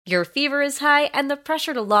Your fever is high and the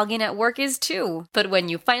pressure to log in at work is too. But when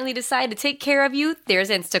you finally decide to take care of you, there's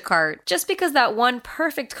Instacart. Just because that one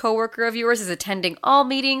perfect coworker of yours is attending all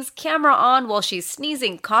meetings, camera on while she's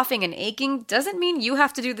sneezing, coughing, and aching, doesn't mean you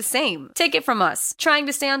have to do the same. Take it from us. Trying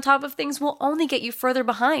to stay on top of things will only get you further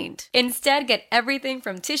behind. Instead, get everything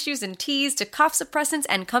from tissues and teas to cough suppressants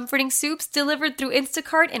and comforting soups delivered through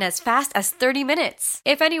Instacart in as fast as 30 minutes.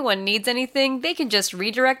 If anyone needs anything, they can just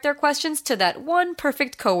redirect their questions to that one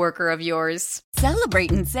perfect coworker of yours.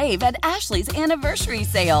 Celebrate and save at Ashley's Anniversary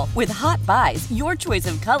Sale. With Hot Buys, your choice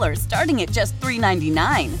of colors starting at just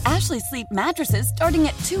 $3.99. Ashley Sleep mattresses starting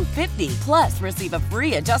at $2.50. Plus, receive a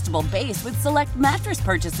free adjustable base with select mattress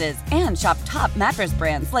purchases. And shop top mattress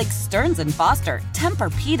brands like Stearns & Foster,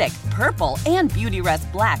 Tempur-Pedic, Purple, and Beautyrest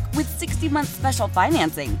Black with 60-month special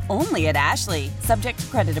financing. Only at Ashley. Subject to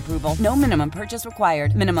credit approval. No minimum purchase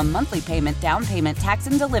required. Minimum monthly payment, down payment, tax,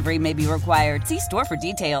 and delivery may be required. See store for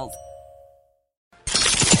details. Good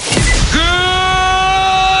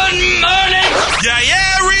morning,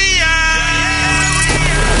 area.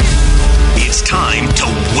 It's time to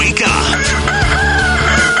wake up.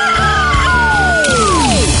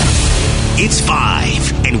 It's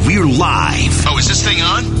 5, and we're live. Oh, is this thing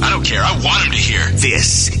on? I don't care. I want him to hear.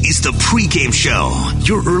 This is the pregame show,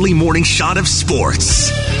 your early morning shot of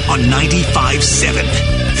sports on 95.7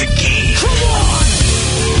 The Game. Come on!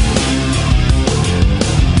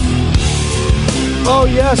 Oh,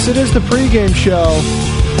 yes, it is the pregame show.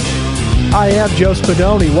 I am Joe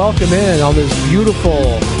Spadoni. Welcome in on this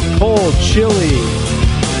beautiful, cold, chilly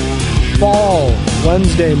fall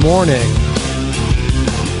Wednesday morning.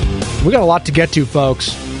 We got a lot to get to,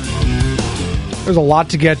 folks. There's a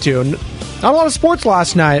lot to get to. Not a lot of sports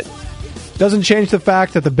last night. Doesn't change the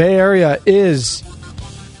fact that the Bay Area is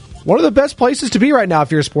one of the best places to be right now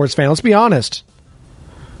if you're a sports fan. Let's be honest.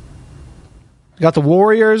 Got the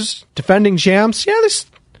Warriors, defending champs. Yeah,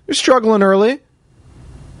 they're struggling early.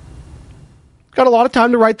 Got a lot of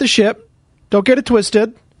time to right the ship. Don't get it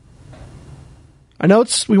twisted. I know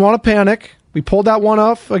we want to panic. We pulled that one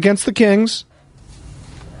off against the Kings.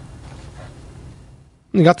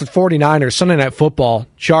 You got the 49ers, Sunday Night Football.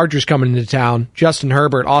 Chargers coming into town. Justin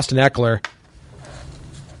Herbert, Austin Eckler.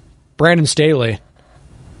 Brandon Staley.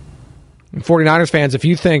 And 49ers fans, if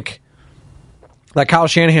you think that Kyle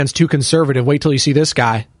Shanahan's too conservative, wait till you see this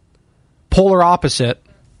guy. Polar opposite,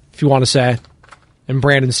 if you want to say, and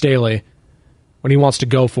Brandon Staley when he wants to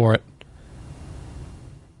go for it.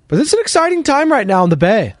 But it's an exciting time right now in the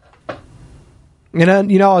Bay. And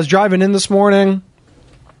then, I was driving in this morning,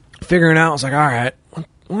 figuring out, I was like, all right,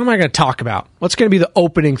 what am I going to talk about? What's going to be the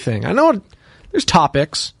opening thing? I know there's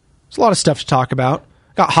topics. There's a lot of stuff to talk about.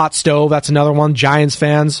 Got Hot Stove, that's another one. Giants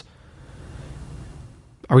fans.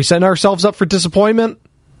 Are we setting ourselves up for disappointment?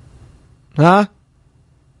 Huh?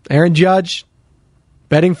 Aaron Judge?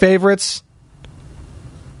 Betting favorites?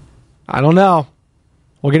 I don't know.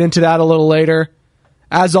 We'll get into that a little later.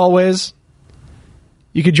 As always,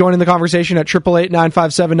 you can join in the conversation at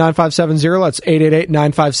 888-957-9570. That's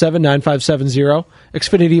 888-957-9570.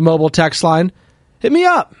 Xfinity mobile text line. Hit me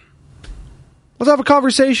up. Let's have a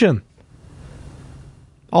conversation.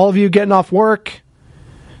 All of you getting off work,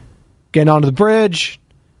 getting onto the bridge,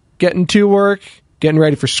 getting to work, getting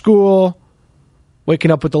ready for school,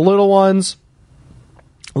 waking up with the little ones.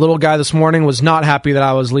 A little guy this morning was not happy that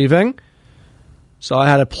I was leaving. So I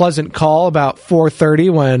had a pleasant call about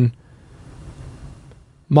 4:30 when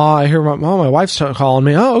I hear my wife's calling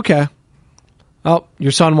me. Oh, okay. Oh,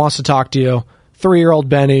 your son wants to talk to you. 3-year-old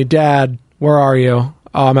Benny, Dad, where are you?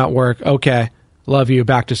 Oh, I'm at work. Okay. Love you.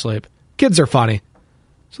 Back to sleep. Kids are funny.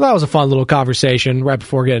 So that was a fun little conversation right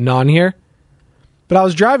before getting on here. But I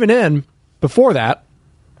was driving in before that.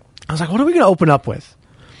 I was like, what are we going to open up with?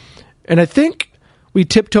 And I think we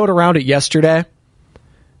tiptoed around it yesterday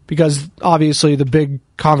because obviously the big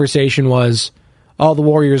conversation was, oh, the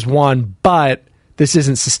Warriors won, but this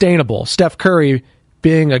isn't sustainable. Steph Curry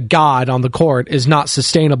being a god on the court is not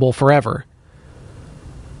sustainable forever.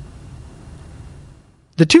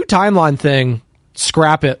 The 2 timeline thing,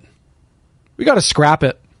 scrap it. We got to scrap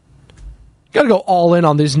it. Got to go all in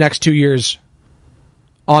on these next 2 years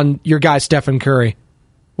on your guy, Stephen Curry.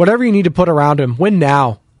 Whatever you need to put around him, win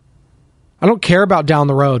now. I don't care about down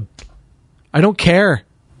the road. I don't care.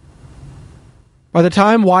 By the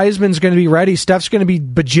time Wiseman's going to be ready, Steph's going to be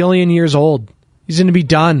bajillion years old. He's going to be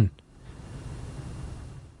done.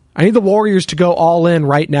 I need the Warriors to go all in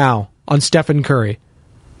right now on Stephen Curry.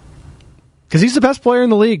 Because he's the best player in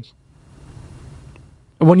the league.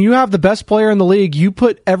 And when you have the best player in the league, you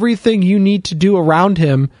put everything you need to do around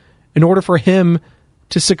him in order for him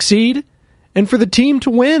to succeed and for the team to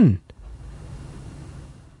win.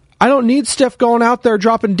 I don't need Steph going out there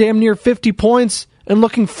dropping damn near 50 points and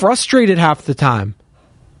looking frustrated half the time.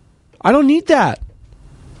 I don't need that.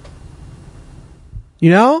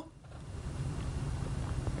 You know?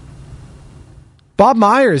 Bob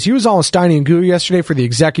Myers, he was on with Steiny and Goo yesterday for the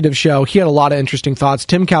executive show. He had a lot of interesting thoughts.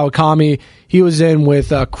 Tim Kawakami, he was in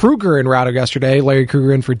with Kruger and Router yesterday. Larry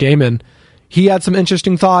Kruger in for Damon. He had some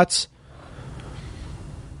interesting thoughts.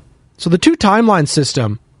 So the two timeline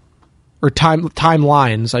system, or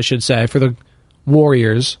timelines, I should say, for the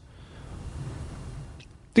Warriors,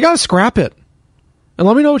 they got to scrap it. And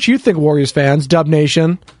let me know what you think, Warriors fans. Dub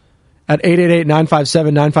Nation at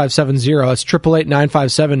 888-957-9570. That's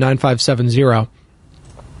 888-957-9570.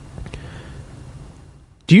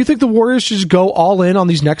 Do you think the Warriors should just go all in on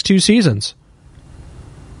these next two seasons?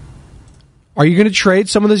 Are you going to trade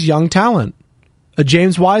some of this young talent? A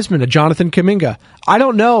James Wiseman, a Jonathan Kuminga. I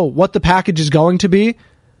don't know what the package is going to be,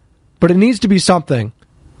 but it needs to be something.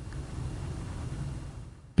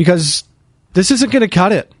 Because this isn't going to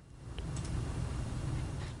cut it.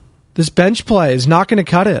 This bench play is not going to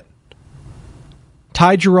cut it.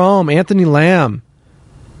 Ty Jerome, Anthony Lamb,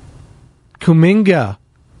 Kuminga.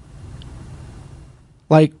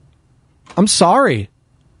 Like, I'm sorry.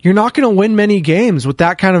 You're not going to win many games with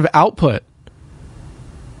that kind of output.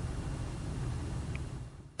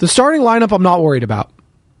 The starting lineup, I'm not worried about.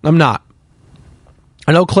 I'm not.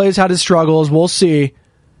 I know Clay's had his struggles. We'll see.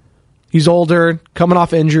 He's older, coming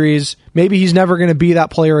off injuries. Maybe he's never going to be that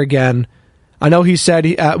player again. I know he said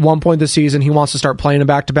at one point this season he wants to start playing in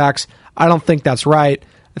back-to-backs. I don't think that's right.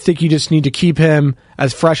 I think you just need to keep him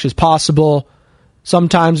as fresh as possible.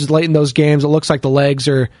 Sometimes late in those games, it looks like the legs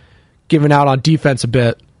are giving out on defense a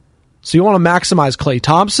bit. So you want to maximize Klay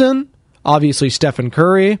Thompson, obviously Stephen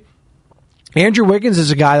Curry. Andrew Wiggins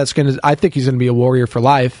is a guy that's going to, I think he's going to be a Warrior for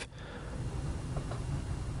life.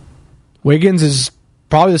 Wiggins is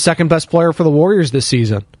probably the second best player for the Warriors this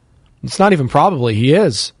season. It's not even probably, he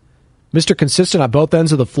is. Mr. Consistent at both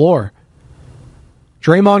ends of the floor.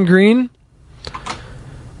 Draymond Green,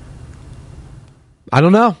 I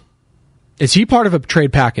don't know. Is he part of a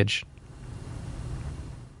trade package?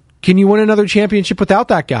 Can you win another championship without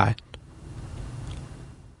that guy?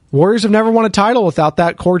 Warriors have never won a title without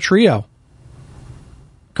that core trio.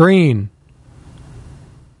 Green,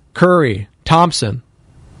 Curry, Thompson.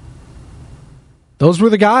 Those were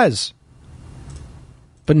the guys.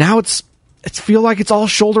 But now it's feel like it's all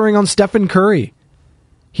shouldering on Stephen Curry.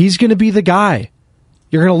 He's going to be the guy.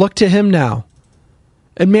 You're going to look to him now.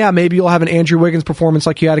 And yeah, maybe you'll have an Andrew Wiggins performance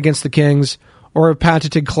like you had against the Kings, or a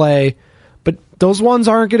patented Clay, but those ones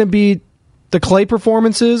aren't going to be the Clay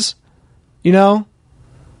performances, you know?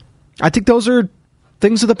 I think those are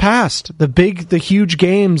things of the past. The huge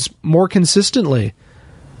games more consistently.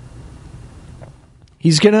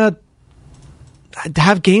 He's going to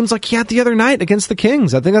have games like he had the other night against the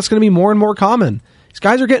Kings. I think that's going to be more and more common. These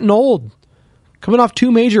guys are getting old. Coming off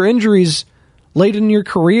two major injuries late in your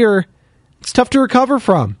career, it's tough to recover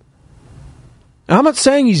from. And I'm not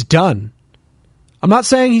saying he's done.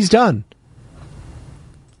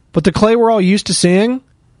 But the Clay we're all used to seeing,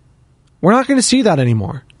 we're not going to see that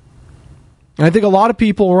anymore. And I think a lot of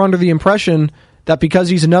people were under the impression that because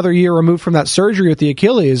he's another year removed from that surgery with the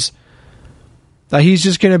Achilles, that he's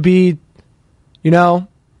just going to be,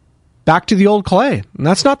 back to the old Clay. And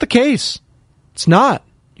that's not the case. It's not.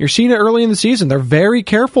 You're seeing it early in the season. They're very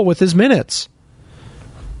careful with his minutes.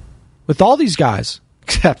 With all these guys.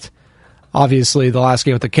 Except, obviously, the last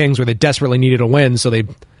game with the Kings where they desperately needed a win, so they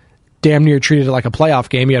damn near treated it like a playoff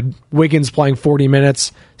game. You had Wiggins playing 40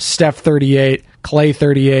 minutes, Steph 38, Clay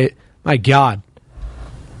 38. My God.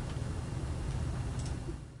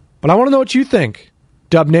 But I want to know what you think.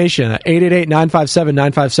 Dub Nation at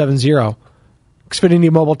 888-957-9570.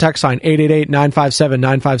 Xfinity mobile text line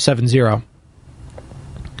 888-957-9570.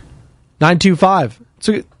 925.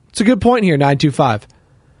 It's a good point here, 925.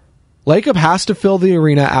 Lacob has to fill the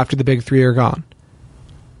arena after the big three are gone.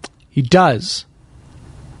 He does.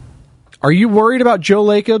 Are you worried about Joe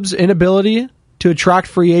Lacob's inability to attract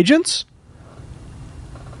free agents?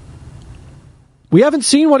 We haven't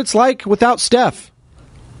seen what it's like without Steph.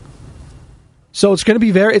 So it's going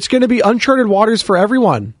to be uncharted waters for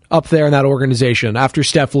everyone up there in that organization after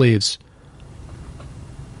Steph leaves.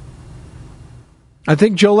 I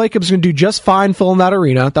think Joe Lacob's going to do just fine filling that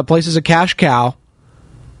arena. That place is a cash cow.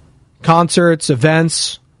 Concerts,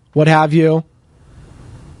 events, what have you.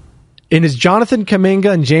 And is Jonathan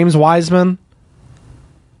Kuminga and James Wiseman,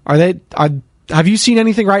 have you seen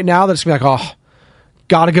anything right now that's going to be like, oh,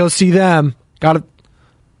 gotta go see them. We're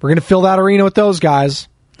going to fill that arena with those guys?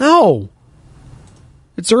 No.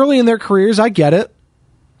 It's early in their careers, I get it.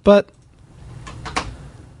 But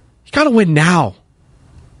got to win now.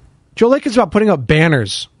 Joe Lacob is about putting up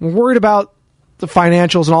banners. We're worried about the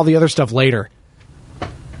financials and all the other stuff later.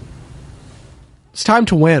 It's time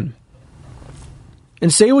to win.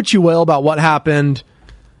 And say what you will about what happened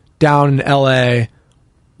down in L.A.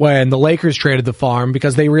 when the Lakers traded the farm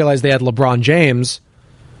because they realized they had LeBron James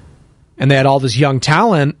and they had all this young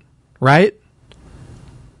talent, right?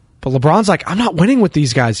 But LeBron's like, I'm not winning with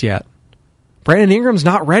these guys yet. Brandon Ingram's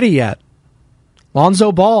not ready yet.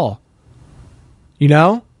 Lonzo Ball. You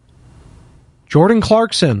know? Jordan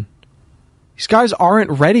Clarkson. These guys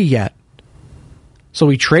aren't ready yet. So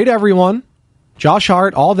we trade everyone. Josh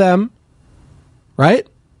Hart, all them. Right?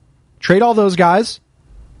 Trade all those guys.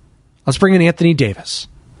 Let's bring in Anthony Davis.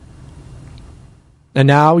 And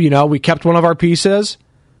now, we kept one of our pieces,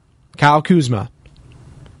 Kyle Kuzma.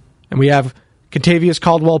 And we have Kentavious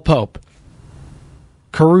Caldwell-Pope,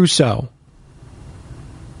 Caruso.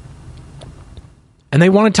 And they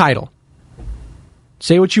won a title.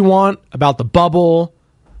 Say what you want about the bubble.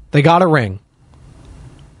 They got a ring.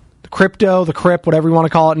 The crypto, the crypt, whatever you want to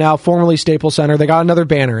call it now, formerly Staples Center, they got another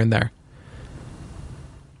banner in there.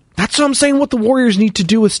 That's what I'm saying what the Warriors need to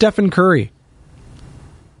do with Stephen Curry.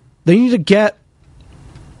 They need to get,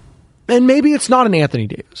 and maybe it's not an Anthony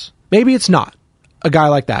Davis. Maybe it's not a guy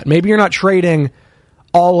like that. Maybe you're not trading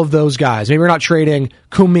all of those guys. Maybe you're not trading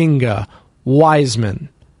Kuminga, Wiseman,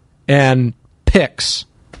 and picks.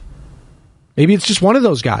 Maybe it's just one of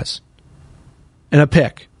those guys and a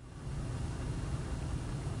pick.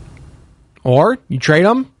 Or you trade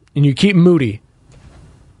them and you keep Moody.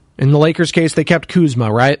 In the Lakers' case, they kept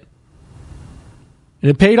Kuzma, right?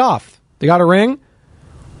 And it paid off. They got a ring.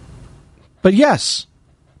 But yes,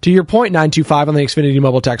 to your point, 925 on the Xfinity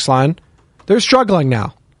Mobile text line, they're struggling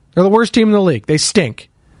now. They're the worst team in the league. They stink.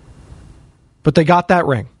 But they got that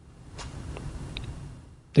ring.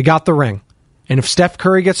 They got the ring. And if Steph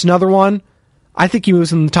Curry gets another one, I think he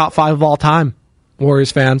moves in the top 5 of all time,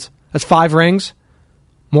 Warriors fans. That's 5 rings.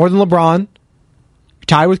 More than LeBron. You're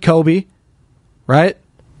tied with Kobe. Right?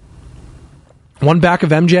 One back of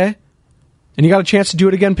MJ. And you got a chance to do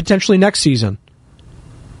it again potentially next season.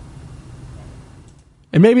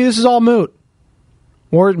 And maybe this is all moot.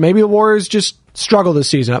 Or maybe the Warriors just struggle this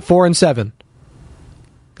season at 4-7.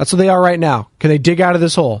 That's what they are right now. Can they dig out of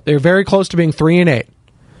this hole? They're very close to being 3-8.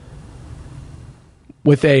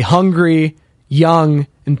 With a hungry, young,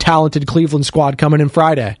 and talented Cleveland squad coming in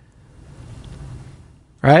Friday.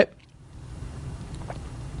 Right?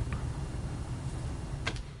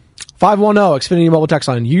 510 Xfinity Mobile text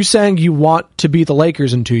line. You saying you want to beat the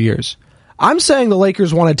Lakers in 2 years. I'm saying the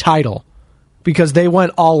Lakers won a title because they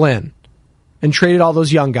went all in and traded all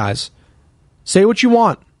those young guys. Say what you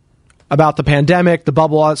want about the pandemic, the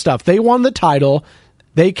bubble, all that stuff. They won the title.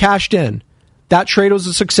 They cashed in. That trade was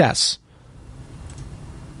a success.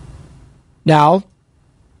 Now,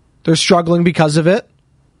 they're struggling because of it.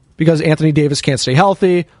 Because Anthony Davis can't stay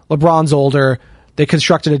healthy. LeBron's older. They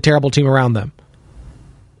constructed a terrible team around them.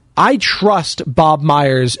 I trust Bob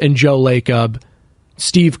Myers and Joe Lacob,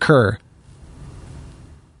 Steve Kerr,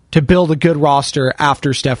 to build a good roster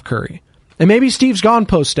after Steph Curry. And maybe Steve's gone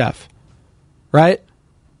post-Steph, right?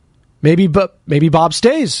 Maybe Bob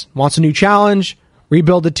stays, wants a new challenge,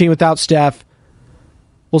 rebuild the team without Steph.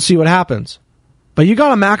 We'll see what happens. But you got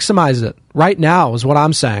to maximize it right now is what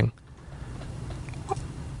I'm saying.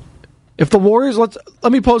 If the Warriors,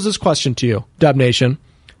 let me pose this question to you, Dub Nation.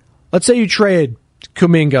 Let's say you trade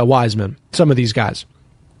Kuminga, Wiseman, some of these guys.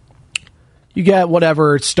 You get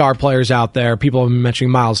whatever star players out there. People have been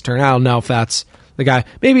mentioning Miles Turner. I don't know if that's the guy.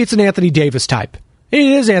 Maybe it's an Anthony Davis type. It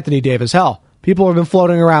is Anthony Davis. Hell, people have been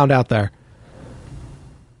floating around out there.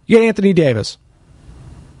 You get Anthony Davis.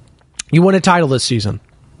 You win a title this season.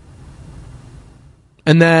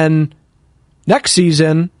 And then next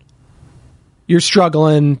season, you're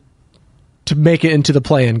struggling to make it into the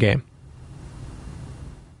play-in game.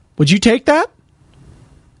 Would you take that?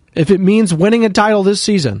 If it means winning a title this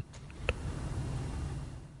season,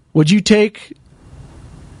 would you take...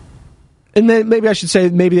 And then maybe I should say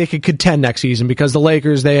maybe they could contend next season because the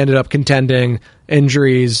Lakers, they ended up contending,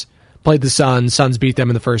 injuries, played the Suns beat them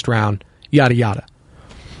in the first round, yada, yada.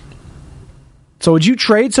 So would you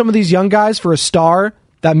trade some of these young guys for a star?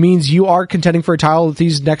 That means you are contending for a title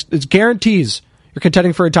these next... It guarantees you're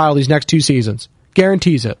contending for a title these next 2 seasons.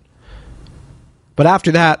 Guarantees it. But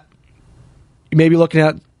after that, you may be looking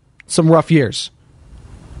at some rough years.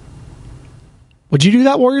 Would you do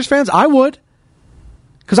that, Warriors fans? I would.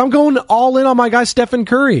 Because I'm going all in on my guy, Stephen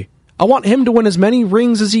Curry. I want him to win as many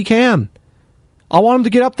rings as he can. I want him to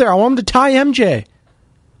get up there. I want him to tie MJ.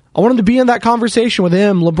 I want him to be in that conversation with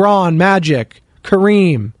him, LeBron, Magic,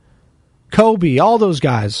 Kareem, Kobe, all those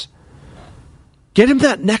guys. Get him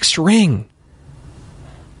that next ring.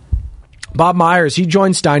 Bob Myers, he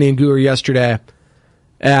joined Steiny and Gooer yesterday,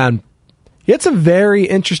 and he had some very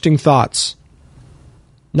interesting thoughts.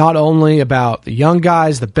 Not only about the young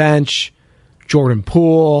guys, the bench, Jordan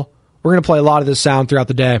Poole. We're going to play a lot of this sound throughout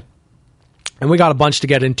the day. And we got a bunch to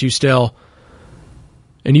get into still.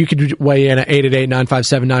 And you could weigh in at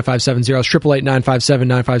 888-957-9570,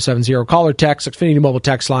 888-957-9570. Call or text, Xfinity Mobile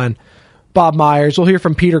text line. Bob Myers. We'll hear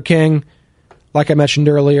from Peter King, like I mentioned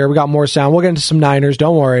earlier. We got more sound. We'll get into some Niners,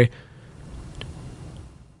 don't worry.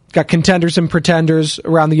 Got contenders and pretenders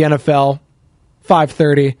around the NFL,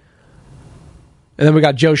 5:30. And then we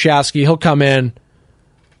got Joe Shasky. He'll come in,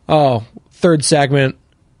 third segment,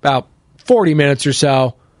 about 40 minutes or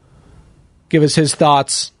so. Give us his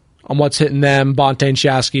thoughts on what's hitting them. Bonte and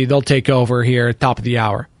Shasky, they'll take over here at the top of the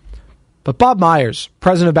hour. But Bob Myers,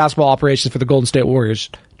 president of basketball operations for the Golden State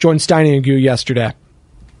Warriors, joined Steiny and Goo yesterday.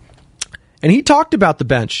 And he talked about the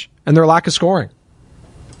bench and their lack of scoring.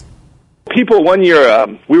 People, one year,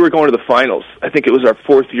 we were going to the finals. I think it was our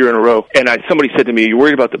fourth year in a row. And somebody said to me, "You're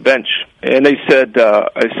worried about the bench?" And they said,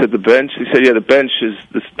 I said, "The bench?" They said, "Yeah, the bench is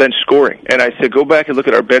this bench scoring." And I said, "Go back and look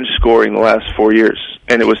at our bench scoring the last 4 years."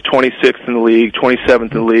 And it was 26th in the league,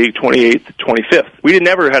 27th in the league, 28th, 25th. We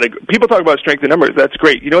never had people talk about strength in numbers. That's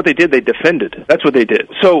great. You know what they did? They defended. That's what they did.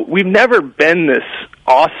 So we've never been this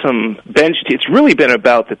awesome bench team. It's really been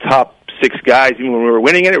about the top 6 guys, even when we were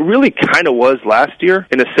winning, and it really kind of was last year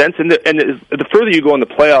in a sense. And the further you go in the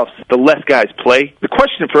playoffs, the less guys play. The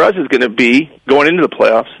question for us is going to be, going into the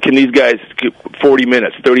playoffs, can these guys get 40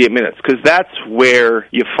 minutes, 38 minutes? Because that's where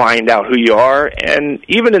you find out who you are. And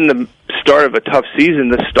even in the start of a tough season,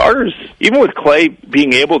 the starters, even with Clay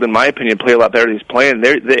being able to, in my opinion, play a lot better than he's playing,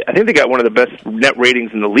 I think they got one of the best net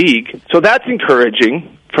ratings in the league. So that's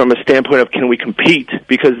encouraging from a standpoint of, can we compete?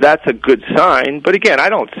 Because that's a good sign. But again, I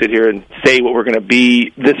don't sit here and say what we're going to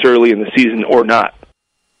be this early in the season or not.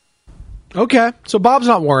 Okay, so Bob's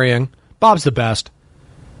not worrying. Bob's the best.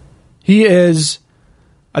 He is,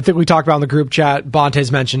 I think we talked about in the group chat,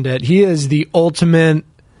 Bonte's mentioned it, he is the ultimate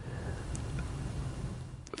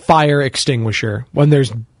fire extinguisher when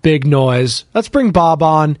there's big noise. Let's bring Bob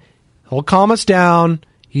on. He'll calm us down.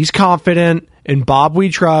 He's confident. In Bob we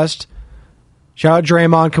trust. Shout out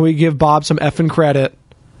Draymond. Can we give Bob some effing credit?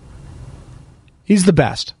 He's the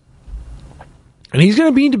best. And he's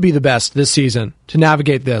going to need to be the best this season to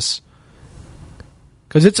navigate this.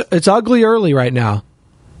 Because it's ugly early right now.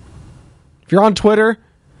 If you're on Twitter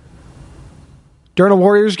during a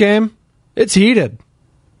Warriors game, it's heated.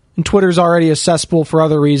 And Twitter's already a cesspool for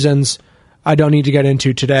other reasons I don't need to get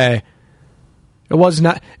into today. It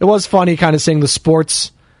was funny kind of seeing the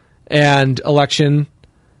sports and election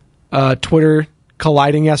Twitter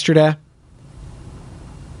colliding yesterday.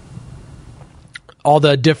 All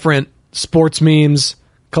the different sports memes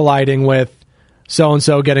colliding with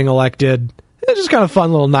so-and-so getting elected. It was just kind of a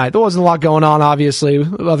fun little night. There wasn't a lot going on, obviously,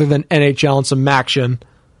 other than NHL and some action.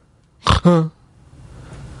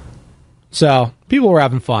 So, people were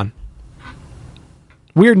having fun.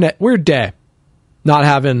 Weird day not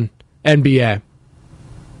having NBA. It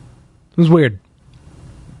was weird.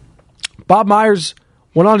 Bob Myers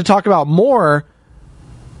went on to talk about more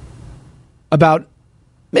about,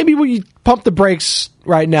 maybe we pump the brakes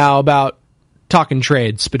right now about talking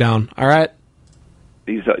trade, Spadoni, all right?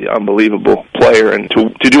 He's an unbelievable player, and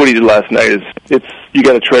to do what he did last night you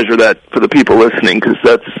got to treasure that for the people listening, because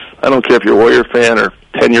I don't care if you're a Warrior fan or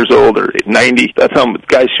 10 years old or 90. That's how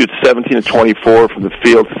guys shoot 17 to 24 from the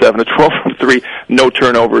field, 7 to 12 from 3, no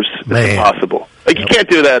turnovers. It's impossible. You can't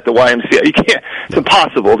do that at the YMCA. You can't. It's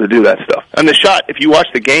impossible to do that stuff. And the shot, if you watch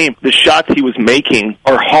the game, the shots he was making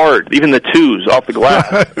are hard. Even the twos off the glass.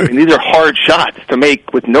 I mean, these are hard shots to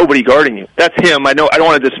make with nobody guarding you. That's him. I know. I don't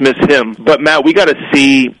want to dismiss him, but Matt, we got to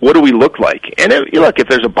see, what do we look like? And look, if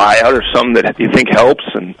there's a buyout or something that you think helps,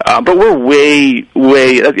 but we're way.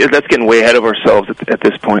 That's getting way ahead of ourselves at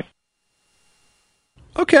this point.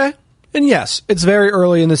 Okay. And yes, it's very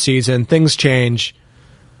early in the season. Things change.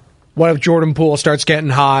 What if Jordan Poole starts getting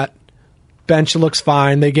hot? Bench looks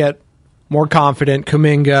fine. They get more confident.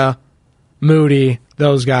 Kuminga, Moody,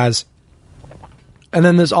 those guys. And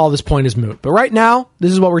then all this point is moot. But right now,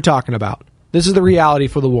 this is what we're talking about. This is the reality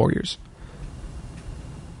for the Warriors.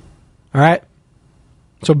 All right?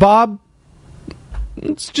 So, Bob,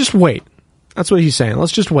 let's just wait. That's what he's saying.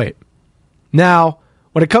 Let's just wait. Now,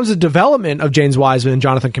 when it comes to development of James Wiseman and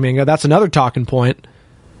Jonathan Kuminga, that's another talking point.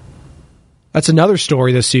 That's another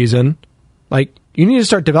story this season. You need to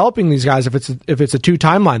start developing these guys if it's a 2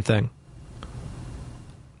 timeline thing.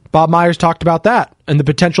 Bob Myers talked about that and the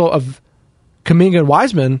potential of Kuminga and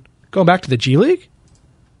Wiseman going back to the G League.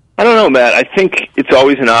 I don't know, Matt. I think it's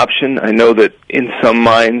always an option. I know that in some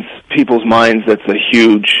minds, people's minds, that's a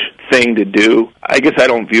huge thing to do. I guess I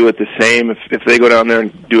don't view it the same. If they go down there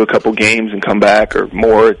and do a couple games and come back or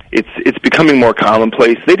more, it's becoming more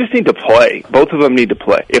commonplace. They just need to play. Both of them need to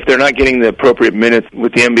play. If they're not getting the appropriate minutes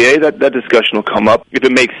with the NBA, that discussion will come up. If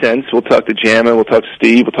it makes sense, we'll talk to Jammin, we'll talk to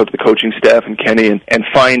Steve, we'll talk to the coaching staff and Kenny and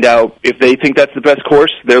find out if they think that's the best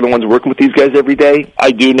course. They're the ones working with these guys every day.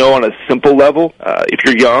 I do know on a simple level, if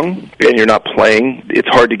you're young and you're not playing, it's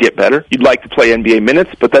hard to get better. You'd like to play NBA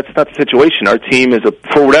minutes, but that's not the situation. Our team is,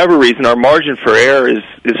 for whatever reason, our margin for error is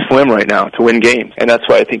slim right now to win games. And that's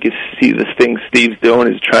why I think you see this thing Steve's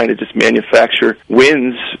doing is trying to just manufacture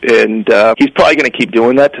wins. And he's probably going to keep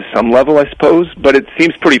doing that to some level, I suppose. But it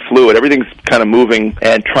seems pretty fluid. Everything's kind of moving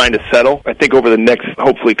and trying to settle. I think over the next,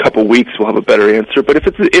 hopefully, couple weeks, we'll have a better answer. But if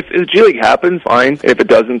the G League happens, fine. If it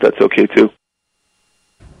doesn't, that's okay, too.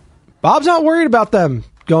 Bob's not worried about them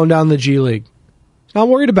going down the G League. He's not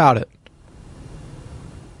worried about it.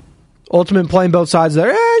 Ultimate playing both sides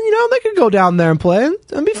there. They could go down there and play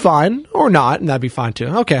and be fine. Or not, and that'd be fine too.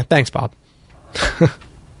 Okay, thanks, Bob.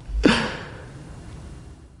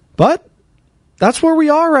 But that's where we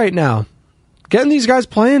are right now. Getting these guys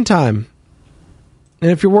playing time.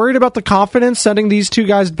 And if you're worried about the confidence sending these two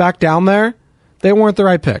guys back down there, they weren't the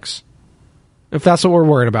right picks. If that's what we're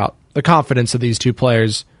worried about. The confidence of these two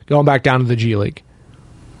players going back down to the G League.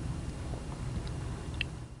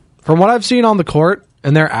 From what I've seen on the court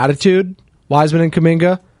and their attitude, Wiseman and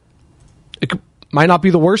Kuminga, it might not be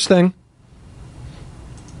the worst thing.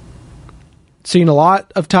 Seen a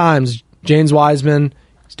lot of times, James Wiseman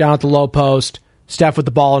is down at the low post, Steph with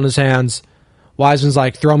the ball in his hands. Wiseman's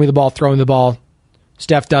like, throw me the ball, throw me the ball.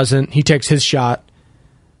 Steph doesn't. He takes his shot.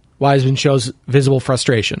 Wiseman shows visible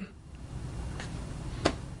frustration.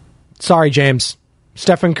 Sorry, James.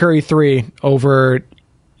 Stephen Curry 3 over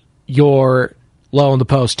your low in the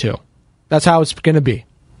post 2. That's how it's going to be.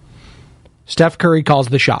 Steph Curry calls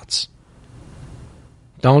the shots.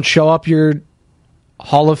 Don't show up your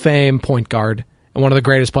Hall of Fame point guard and one of the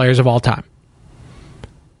greatest players of all time.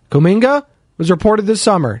 Kuminga was reported this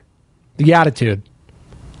summer. The attitude.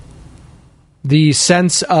 The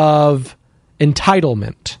sense of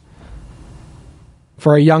entitlement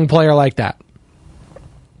for a young player like that.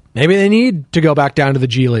 Maybe they need to go back down to the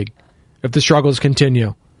G League if the struggles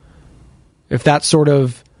continue. If that sort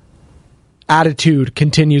of attitude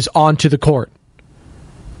continues onto the court.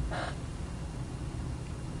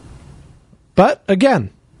 But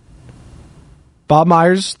again, Bob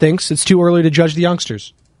Myers thinks it's too early to judge the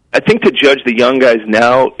youngsters. I think to judge the young guys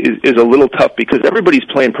now is a little tough because everybody's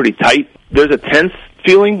playing pretty tight. There's a tense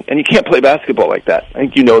feeling, and you can't play basketball like that. I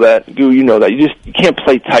think you know that. You know that. You can't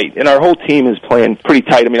play tight. And our whole team is playing pretty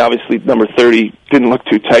tight. I mean, obviously, number 30 didn't look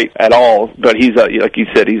too tight at all, but he's, like you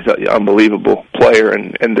said, he's an unbelievable player.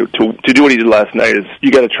 And to do what he did last night is,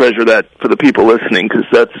 you got to treasure that for the people listening, because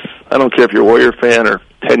that's, I don't care if you're a Warrior fan or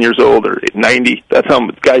 10 years old or 90. That's how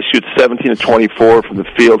guys shoot 17 to 24 from the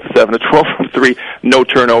field, 7 to 12 from 3, no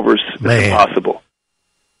turnovers. It's impossible.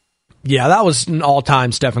 Yeah, that was an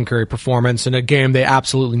all-time Stephen Curry performance in a game they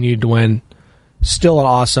absolutely needed to win. Still an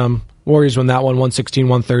awesome. Warriors win that one,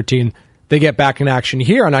 116-113. They get back in action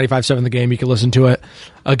here on 95.7 The Game. You can listen to it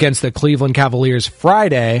against the Cleveland Cavaliers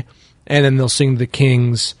Friday, and then they'll sing the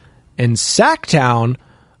Kings in Sacktown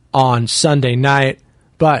on Sunday night.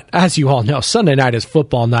 But as you all know, Sunday night is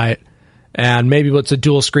football night, and maybe it's a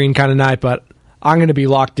dual screen kind of night, but I'm going to be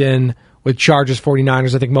locked in with Chargers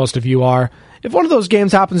 49ers. I think most of you are. If one of those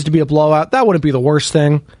games happens to be a blowout, that wouldn't be the worst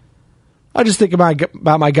thing. I just think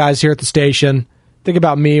about my guys here at the station. Think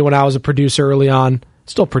about me when I was a producer early on.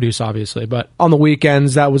 Still produce, obviously, but on the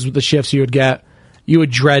weekends, that was the shifts you would get. You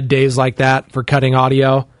would dread days like that for cutting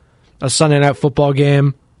audio. A Sunday night football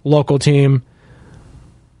game, local team,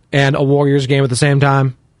 and a Warriors game at the same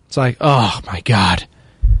time. It's like, oh my God.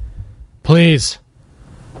 Please.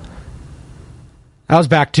 That was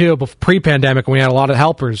back too, but pre-pandemic when we had a lot of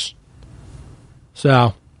helpers.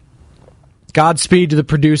 So, Godspeed to the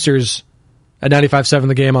producers at 95.7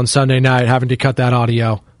 The Game on Sunday night, having to cut that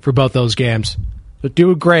audio for both those games. But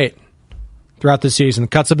do it great throughout the season. The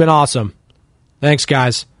cuts have been awesome. Thanks,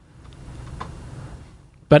 guys.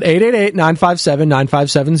 But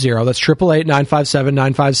 888-957-9570. That's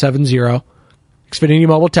 888-957-9570. Xfinity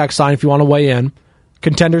Mobile text line if you want to weigh in.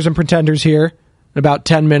 Contenders and Pretenders here in about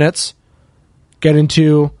 10 minutes. Get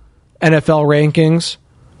into NFL rankings.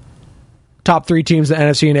 Top 3 teams in the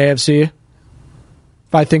NFC and AFC.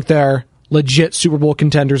 If I think they're legit Super Bowl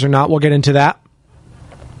contenders or not, we'll get into that.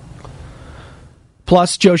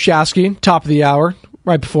 Plus, Joe Shasky, top of the hour,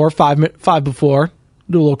 right before, 5 before.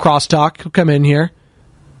 Do a little crosstalk. He'll come in here.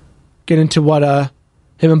 Get into what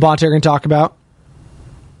him and Bonte are going to talk about.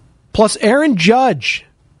 Plus, Aaron Judge.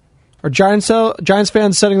 Are Giants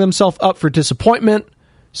fans setting themselves up for disappointment?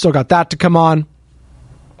 Still got that to come on.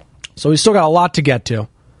 So we still got a lot to get to.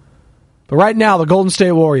 But right now, the Golden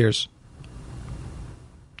State Warriors,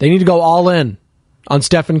 they need to go all in on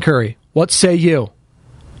Stephen Curry. What say you?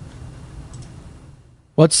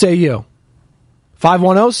 What say you?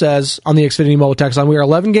 510 says on the Xfinity Mobile text line, we are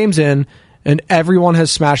 11 games in, and everyone has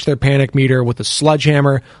smashed their panic meter with a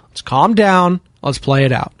sledgehammer. Let's calm down. Let's play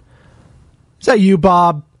it out. Is that you,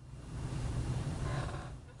 Bob?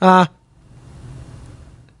 No.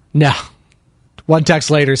 One text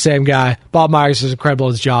later, same guy. Bob Myers is incredible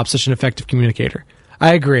at his job, such an effective communicator.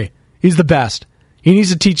 I agree. He's the best. He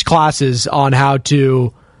needs to teach classes on how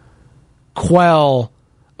to quell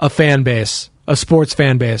a fan base, a sports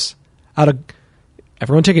fan base.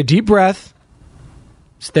 Everyone take a deep breath.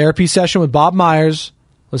 It's a therapy session with Bob Myers.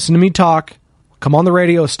 Listen to me talk. Come on the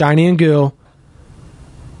radio, Steiny and Goo.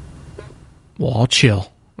 We'll all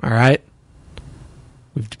chill. All right?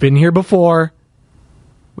 We've been here before.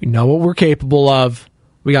 We know what we're capable of.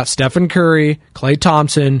 We got Stephen Curry, Klay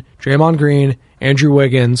Thompson, Draymond Green, Andrew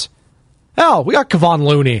Wiggins. Hell, we got Kevon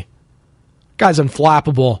Looney. Guy's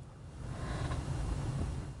unflappable.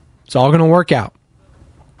 It's all going to work out.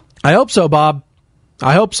 I hope so, Bob.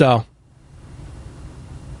 I hope so.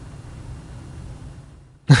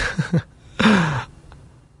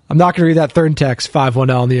 I'm not going to read that third text,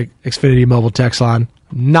 510 on the Xfinity Mobile text line.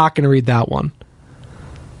 I'm not going to read that one.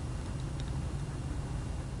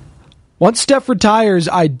 Once Steph retires,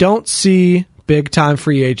 I don't see big-time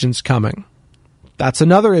free agents coming. That's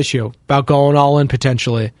another issue about going all in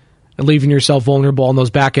potentially and leaving yourself vulnerable in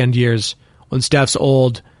those back-end years when Steph's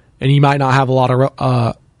old and he might not have a lot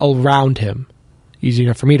around him. Easy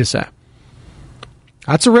enough for me to say.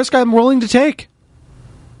 That's a risk I'm willing to take.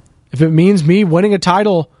 If it means me winning a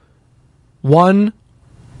title 1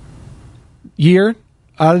 year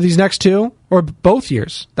out of these next 2 or both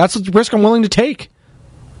years, that's a risk I'm willing to take.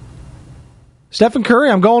 Stephen Curry,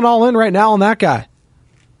 I'm going all in right now on that guy.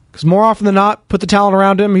 Because more often than not, put the talent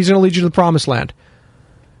around him, he's going to lead you to the promised land.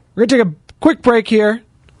 We're going to take a quick break here.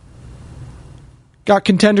 Got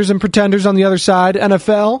contenders and pretenders on the other side,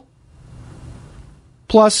 NFL.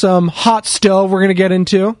 Plus some hot stove we're going to get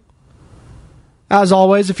into. As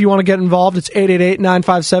always, if you want to get involved, it's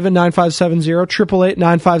 888-957-9570,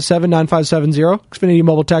 888-957-9570, Xfinity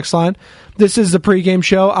Mobile text line. This is the pregame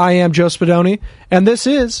show. I am Joe Spadoni, and this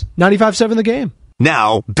is 95.7 The Game.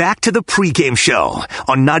 Now, back to the pregame show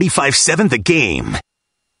on 95.7 The Game.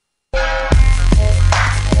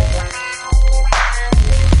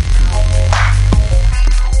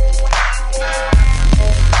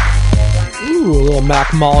 Ooh, a little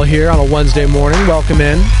Mac Mall here on a Wednesday morning. Welcome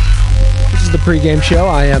in. This is the pregame show.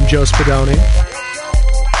 I am Joe Spadoni.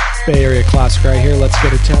 Bay Area classic right here. Let's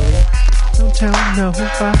get it, Tony. Don't tell nobody.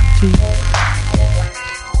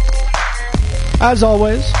 As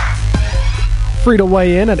always, free to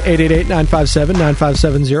weigh in at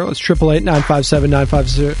 888-957-9570. It's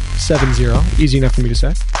 888-957-9570. Easy enough for me to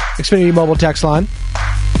say. Xfinity Mobile text line.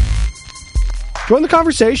 Join the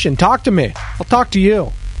conversation. Talk to me. I'll talk to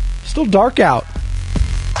you. Still dark out.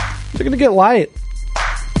 It's going to get light.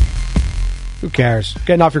 Who cares?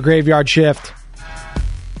 Getting off your graveyard shift.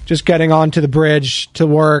 Just getting onto the bridge to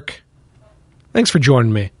work. Thanks for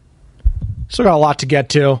joining me. Still got a lot to get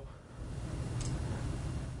to.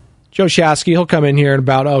 Joe Shasky, he'll come in here in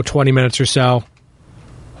about 20 minutes or so.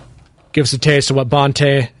 Give us a taste of what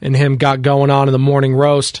Bonte and him got going on in the morning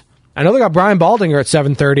roast. I know they got Brian Baldinger at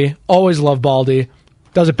 7:30. Always love Baldy.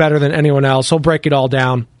 Does it better than anyone else. He'll break it all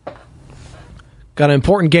down. Got an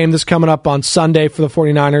important game this coming up on Sunday for the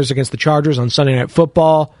 49ers against the Chargers on Sunday Night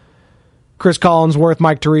Football. Chris Collinsworth,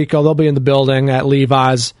 Mike Tirico, they'll be in the building at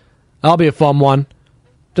Levi's. That'll be a fun one.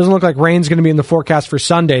 Doesn't look like rain's going to be in the forecast for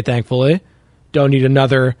Sunday, thankfully. Don't need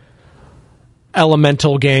another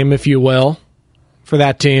elemental game, if you will, for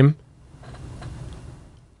that team.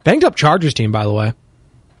 Banged up Chargers team, by the way.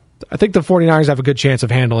 I think the 49ers have a good chance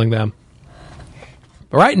of handling them.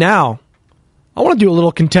 But right now, I want to do a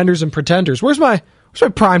little contenders and pretenders. Where's my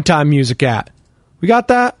primetime music at? We got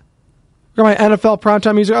that? We got my NFL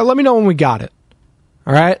primetime music? Let me know when we got it.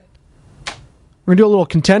 All right? We're going to do a little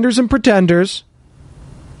contenders and pretenders.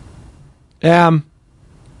 There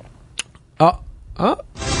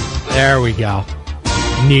we go.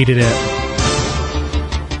 Needed it.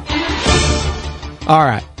 All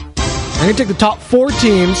right. We're going to take the top 4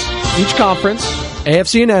 teams, each conference,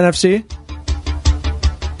 AFC and NFC.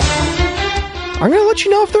 I'm going to let you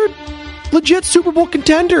know if they're legit Super Bowl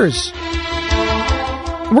contenders.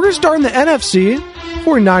 We're going to start in the NFC.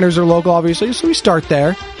 49ers are local, obviously, so we start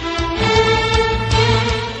there.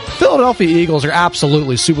 Philadelphia Eagles are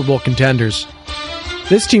absolutely Super Bowl contenders.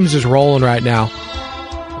 This team's just rolling right now.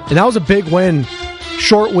 And that was a big win.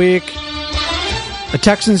 Short week. A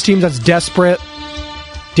Texans team that's desperate.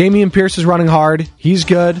 Dameon Pierce is running hard. He's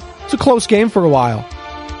good. It's a close game for a while.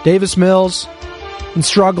 Davis Mills been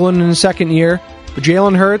struggling in his second year. But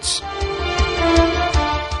Jalen Hurts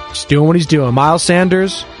just doing what he's doing. Miles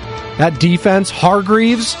Sanders, that defense,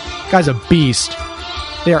 Hargreaves, guy's a beast.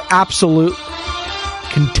 They are absolute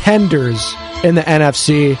contenders in the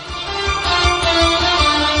NFC.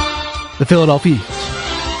 The Philadelphia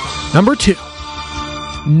Eagles.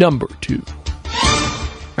 Number two.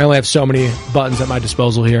 I only have so many buttons at my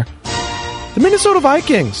disposal here. The Minnesota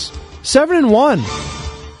Vikings.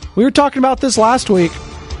 7-1. We were talking about this last week.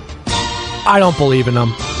 I don't believe in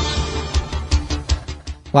them.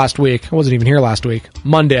 Last week. I wasn't even here last week.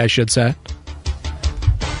 Monday, I should say.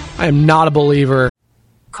 I am not a believer.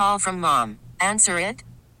 Call from mom. Answer it.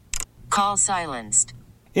 Call silenced.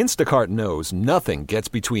 Instacart knows nothing gets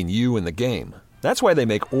between you and the game. That's why they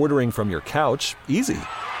make ordering from your couch easy.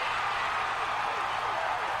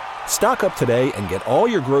 Stock up today and get all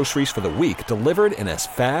your groceries for the week delivered in as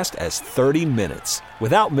fast as 30 minutes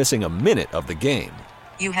without missing a minute of the game.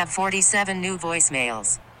 You have 47 new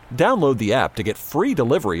voicemails. Download the app to get free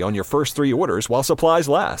delivery on your first 3 orders while supplies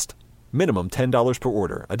last. Minimum $10 per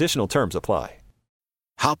order. Additional terms apply.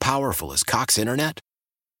 How powerful is Cox Internet?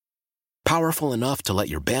 Powerful enough to let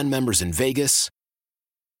your band members in Vegas,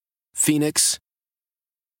 Phoenix,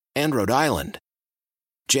 and Rhode Island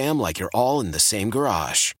jam like you're all in the same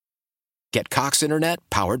garage. Get Cox Internet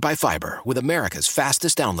powered by fiber with America's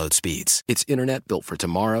fastest download speeds. It's internet built for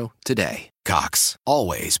tomorrow, today. Cox,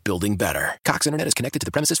 always building better. Cox Internet is connected to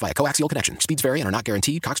the premises via coaxial connection. Speeds vary and are not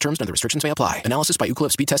guaranteed. Cox terms and other restrictions may apply. Analysis by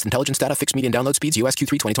Ookla Speed Test Intelligence Data. Fixed median download speeds. US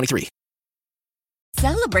Q3 2023.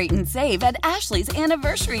 Celebrate and save at Ashley's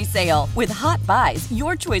Anniversary Sale. With Hot Buys,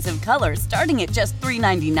 your choice of colors starting at just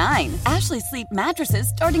 $3.99. Ashley Sleep mattresses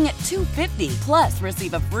starting at $2.50. Plus,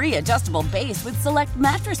 receive a free adjustable base with select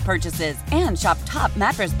mattress purchases. And shop top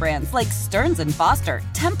mattress brands like Stearns & Foster,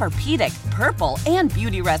 Tempur-Pedic, Purple, and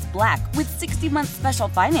Beautyrest Black with 60-month special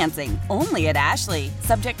financing. Only at Ashley.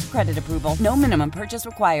 Subject to credit approval. No minimum purchase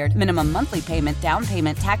required. Minimum monthly payment, down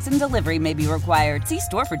payment, tax, and delivery may be required. See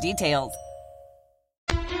store for details.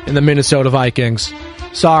 In the Minnesota Vikings.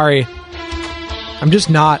 Sorry. I'm just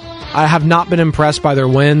not. I have not been impressed by their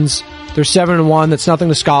wins. They're 7-1. That's nothing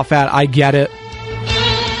to scoff at. I get it.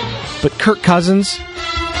 But Kirk Cousins,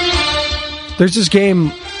 there's this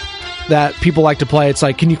game that people like to play. It's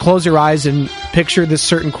like, can you close your eyes and picture this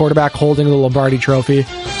certain quarterback holding the Lombardi Trophy?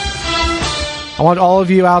 I want all of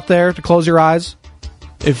you out there to close your eyes.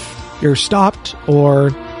 If you're stopped or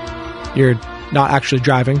you're not actually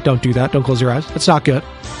driving, don't do that. Don't close your eyes. That's not good.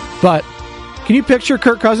 But can you picture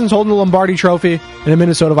Kirk Cousins holding the Lombardi Trophy in a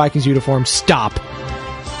Minnesota Vikings uniform? Stop.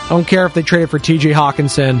 I don't care if they traded for T.J.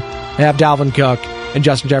 Hawkinson, they have Dalvin Cook and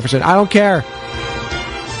Justin Jefferson. I don't care.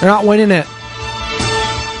 They're not winning it.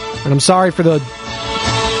 And I'm sorry for the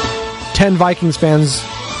 10 Vikings fans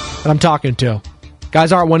that I'm talking to.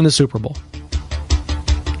 Guys aren't winning the Super Bowl.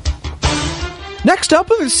 Next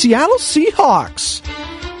up are the Seattle Seahawks.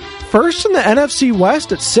 First in the NFC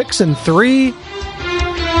West at 6-3.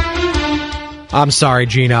 I'm sorry,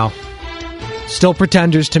 Gino. Still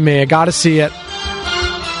pretenders to me. I gotta see it.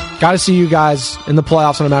 Gotta see you guys in the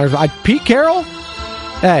playoffs on a matter of... Pete Carroll?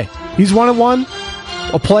 Hey, he's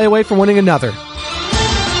 1-1. A play away from winning another.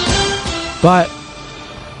 But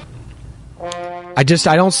I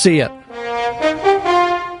don't see it.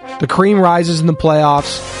 The cream rises in the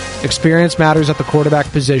playoffs. Experience matters at the quarterback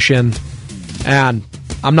position. And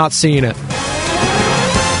I'm not seeing it.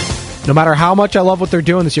 No matter how much I love what they're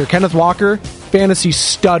doing this year. Kenneth Walker, fantasy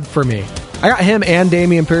stud for me. I got him and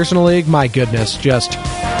Dameon Pierce in the league. My goodness, just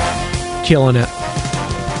killing it.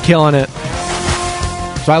 Killing it.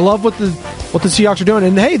 So I love what the Seahawks are doing.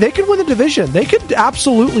 And hey, they could win the division. They could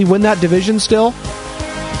absolutely win that division still.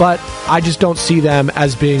 But I just don't see them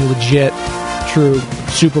as being legit, true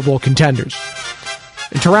Super Bowl contenders.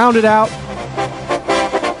 And to round it out,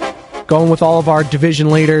 going with all of our division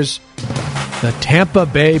leaders, the Tampa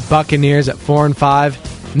Bay Buccaneers at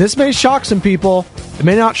 4-5. And this may shock some people. It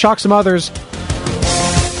may not shock some others.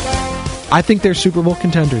 I think they're Super Bowl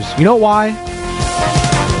contenders. You know why?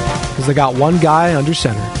 Because they got one guy under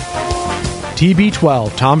center.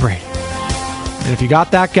 TB12, Tom Brady. And if you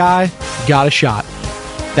got that guy, you got a shot.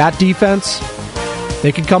 That defense,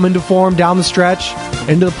 they can come into form down the stretch,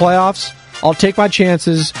 into the playoffs. I'll take my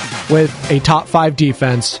chances with a top 5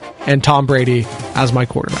 defense and Tom Brady as my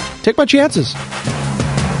quarterback. Take my chances.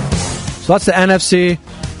 So that's the NFC.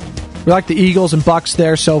 We like the Eagles and Bucks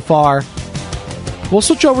there so far. We'll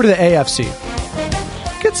switch over to the AFC.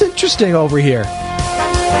 Gets interesting over here.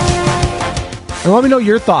 And let me know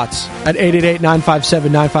your thoughts at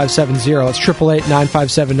 888-957-9570. That's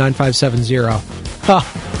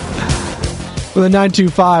 888-957-9570. With a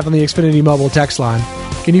 925 on the Xfinity mobile text line.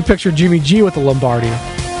 Can you picture Jimmy G with the Lombardi?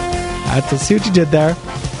 Let's see what you did there.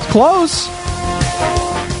 It's close.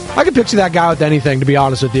 I could picture that guy with anything, to be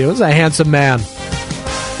honest with you. This is a handsome man.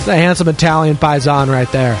 This is a handsome Italian paisan right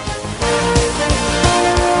there.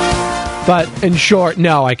 But in short,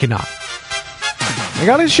 no, I cannot. I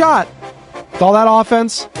got his shot. With all that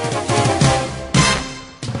offense.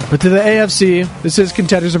 But to the AFC, this is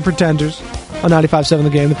Contenders and Pretenders on 95.7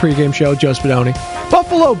 The Game, the pregame show, Joe Spadoni.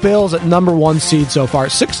 Buffalo Bills at number 1 seed so far,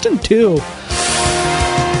 6-2.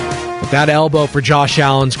 But that elbow for Josh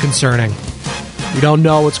Allen's concerning. We don't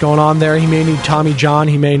know what's going on there. He may need Tommy John.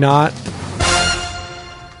 He may not.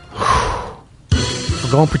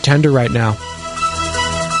 We're going Pretender right now.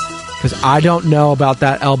 Because I don't know about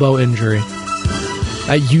that elbow injury.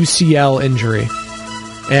 That UCL injury.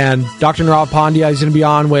 And Dr. Nirav Pandya is going to be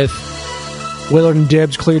on with Willard and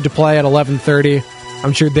Dibbs, cleared to play at 11:30.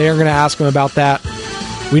 I'm sure they're going to ask him about that.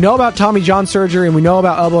 We know about Tommy John surgery, and we know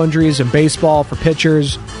about elbow injuries in baseball for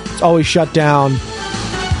pitchers. It's always shut down.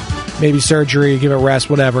 Maybe surgery, give it rest,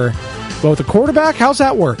 whatever. But with a quarterback, how's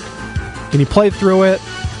that work? Can you play through it?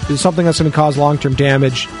 Is it something that's going to cause long-term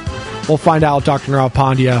damage? We'll find out with Dr. Nirav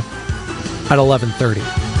Pandya at 11:30.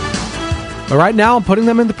 But right now, I'm putting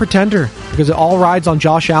them in the Pretender because it all rides on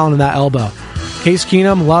Josh Allen and that elbow. Case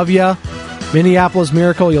Keenum, love ya. Minneapolis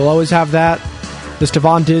Miracle, you'll always have that. The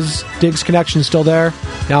Stephon Diggs connection is still there.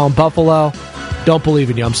 Now in Buffalo, don't believe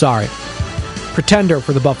in you. I'm sorry. Pretender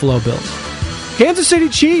for the Buffalo Bills. Kansas City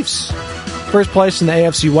Chiefs, first place in the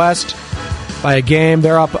AFC West by a game.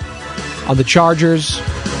 They're up on the Chargers,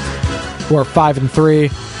 who are 5-3.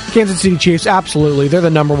 Kansas City Chiefs, absolutely. They're the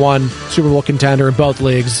number 1 Super Bowl contender in both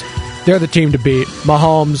leagues. They're the team to beat.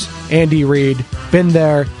 Mahomes, Andy Reid, been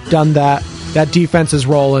there, done that. That defense is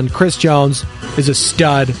rolling. Chris Jones is a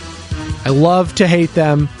stud. I love to hate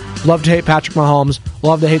them. Love to hate Patrick Mahomes.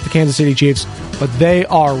 Love to hate the Kansas City Chiefs. But they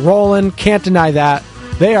are rolling. Can't deny that.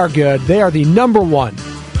 They are good. They are the number 1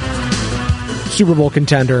 Super Bowl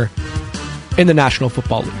contender in the National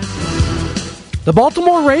Football League. The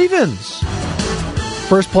Baltimore Ravens,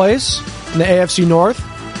 first place in the AFC North.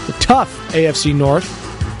 The tough AFC North.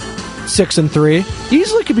 6-3.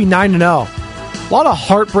 Easily could be 9-0. A lot of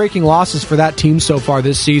heartbreaking losses for that team so far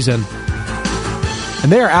this season.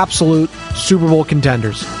 And they are absolute Super Bowl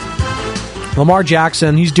contenders. Lamar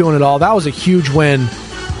Jackson, he's doing it all. That was a huge win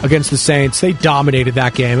against the Saints. They dominated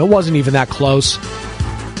that game. It wasn't even that close.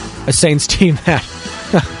 A Saints team that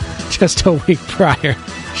just a week prior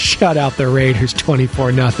shut out the Raiders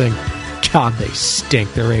 24-0. God, they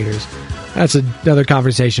stink, the Raiders. That's another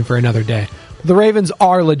conversation for another day. The Ravens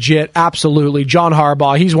are legit, absolutely. John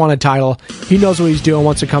Harbaugh, he's won a title. He knows what he's doing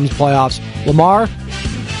once it comes to playoffs. Lamar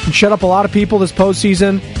can shut up a lot of people this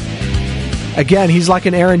postseason. Again, he's like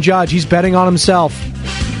an Aaron Judge. He's betting on himself.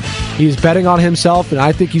 He's betting on himself, and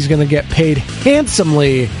I think he's going to get paid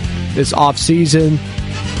handsomely this off-season,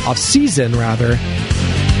 rather.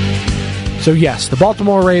 So yes, the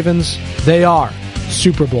Baltimore Ravens, they are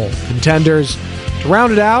Super Bowl contenders. To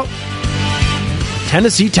round it out,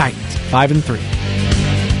 Tennessee Titans, 5-3.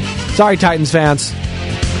 Sorry, Titans fans.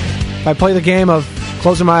 If I play the game of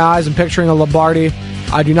closing my eyes and picturing a Lombardi,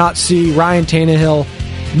 I do not see Ryan Tannehill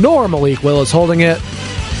nor Malik Willis holding it.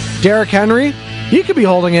 Derrick Henry, he could be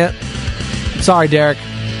holding it. Sorry, Derrick.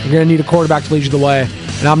 You're going to need a quarterback to lead you the way,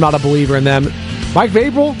 and I'm not a believer in them. Mike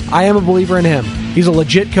Vrabel, I am a believer in him. He's a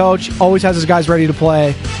legit coach, always has his guys ready to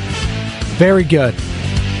play. Very good.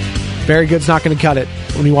 Very good's not going to cut it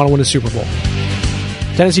when you want to win a Super Bowl.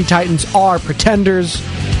 Tennessee Titans are pretenders.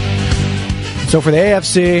 So for the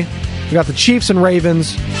AFC, we got the Chiefs and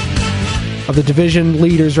Ravens of the division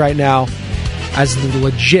leaders right now as the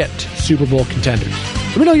legit Super Bowl contenders.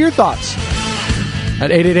 Let me know your thoughts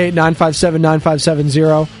at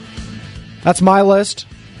 888-957-9570. That's my list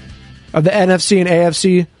of the NFC and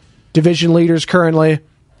AFC division leaders currently.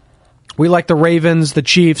 We like the Ravens, the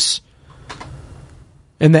Chiefs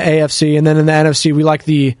in the AFC, and then in the NFC, we like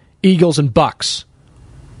the Eagles and Bucks.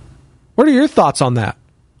 What are your thoughts on that?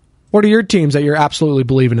 What are your teams that you're absolutely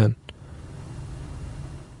believing in?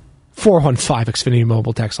 415 Xfinity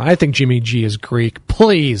Mobile text line. I think Jimmy G is Greek.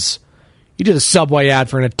 Please. He did a Subway ad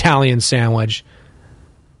for an Italian sandwich.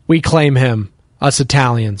 We claim him. Us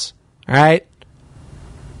Italians. All right?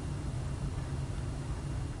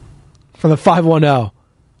 From the 510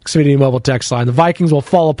 Xfinity Mobile text line. The Vikings will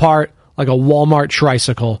fall apart like a Walmart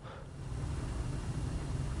tricycle.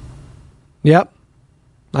 Yep.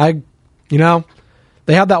 They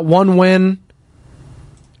had that one win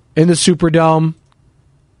in the Superdome.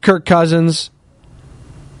 Kirk Cousins.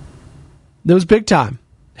 It was big time.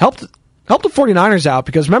 Helped the 49ers out,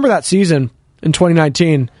 because remember that season in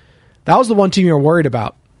 2019, that was the one team you were worried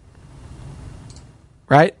about.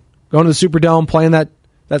 Right? Going to the Superdome, playing that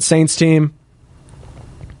Saints team.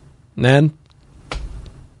 And then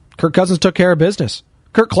Kirk Cousins took care of business.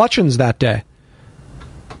 Kirk Clutchins that day.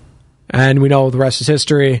 And we know the rest is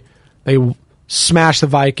history. They smashed the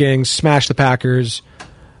Vikings, smashed the Packers.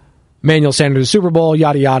 Emmanuel Sanders, Super Bowl,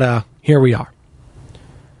 yada, yada. Here we are.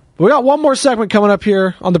 But we got one more segment coming up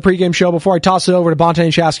here on the pregame show before I toss it over to Bonte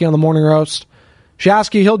and Shasky on the morning roast.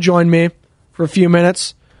 Shasky, he'll join me for a few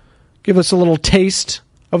minutes. Give us a little taste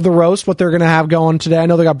of the roast, what they're going to have going today. I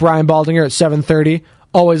know they got Brian Baldinger at 7:30.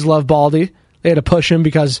 Always love Baldy. They had to push him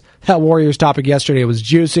because that Warriors topic yesterday was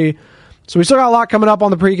juicy. So we still got a lot coming up on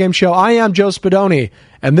the pregame show. I am Joe Spadoni,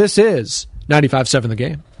 and this is 95.7 The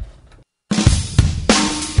Game.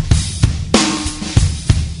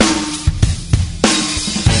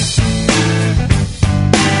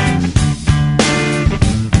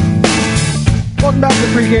 Welcome back to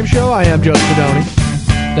the pregame show. I am Joe Spadoni,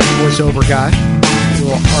 the voiceover guy. A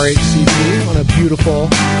little RHCP on a beautiful,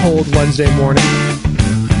 cold Wednesday morning.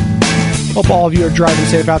 Hope all of you are driving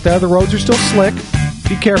safe out there. The roads are still slick.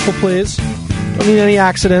 Be careful, please. Don't need any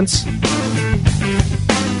accidents.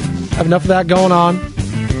 Have enough of that going on.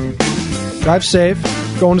 Drive safe.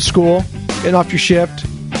 Going to school. Getting off your shift.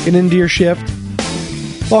 Getting into your shift.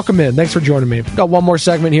 Welcome in. Thanks for joining me. Got one more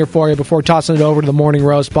segment here for you before tossing it over to the morning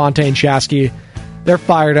roast. Bonte and Shasky. They're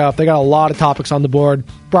fired up. They got a lot of topics on the board.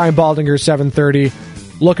 Brian Baldinger, 7:30.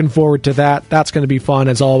 Looking forward to that. That's going to be fun,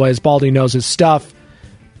 as always. Baldy knows his stuff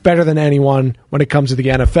better than anyone when it comes to the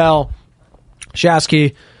NFL.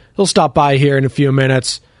 Shasky, he'll stop by here in a few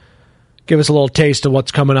minutes. Give us a little taste of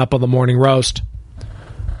what's coming up on the morning roast.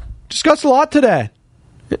 Discussed a lot today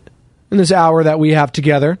in this hour that we have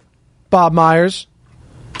together. Bob Myers.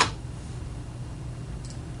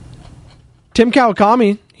 Tim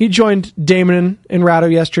Kawakami, he joined Damon and Ratto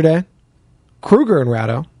yesterday. Kruger and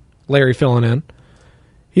Ratto. Larry filling in.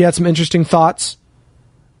 He had some interesting thoughts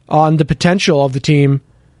on the potential of the team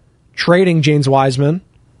trading James Wiseman,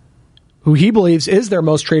 who he believes is their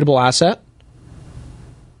most tradable asset.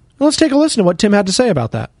 Let's take a listen to what Tim had to say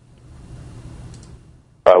about that.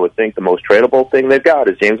 I would think the most tradable thing they've got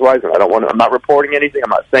is James Wiseman. I'm not reporting anything.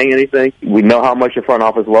 I'm not saying anything. We know how much the front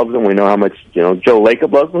office loves him. We know how much Joe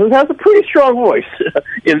Lacob loves him, who has a pretty strong voice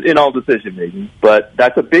in all decision making. But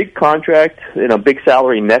that's a big contract, big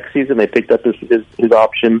salary next season. They picked up his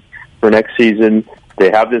option for next season.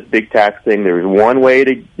 They have this big tax thing. There's one way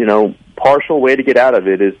to, partial way to get out of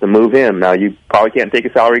it is to move him. Now, you probably can't take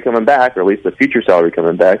a salary coming back, or at least a future salary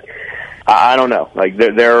coming back. I don't know.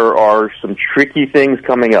 There are some tricky things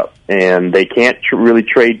coming up, and they can't really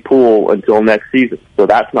trade Poole until next season. So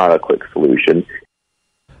that's not a quick solution.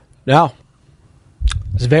 No.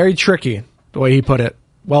 It's very tricky, the way he put it.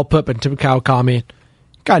 Well put by Tim Kawakami.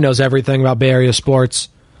 Guy knows everything about Bay Area sports.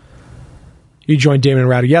 He joined Damon and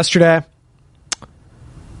Ratto yesterday.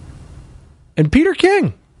 And Peter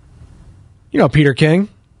King. Peter King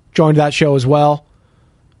joined that show as well.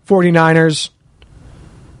 49ers.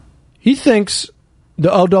 He thinks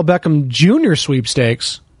the Odell Beckham Jr.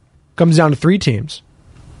 sweepstakes comes down to 3 teams.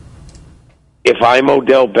 If I'm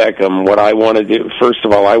Odell Beckham, what I want to do, first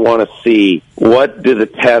of all, I want to see what do the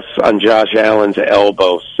tests on Josh Allen's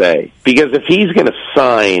elbow say. Because if he's going to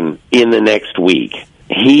sign in the next week,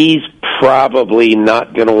 he's probably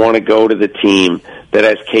not going to want to go to the team that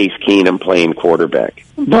has Case Keenum playing quarterback.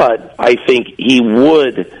 But I think he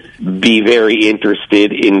would be very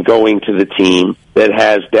interested in going to the team that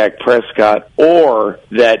has Dak Prescott, or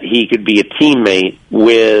that he could be a teammate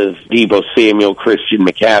with Deebo Samuel, Christian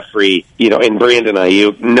McCaffrey, and Brandon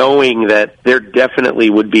Ayuk, knowing that there definitely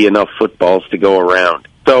would be enough footballs to go around.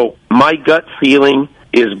 So my gut feeling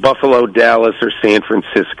is Buffalo, Dallas, or San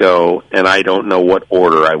Francisco, and I don't know what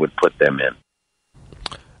order I would put them in.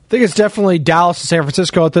 I think it's definitely Dallas and San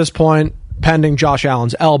Francisco at this point, pending Josh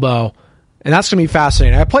Allen's elbow. And that's going to be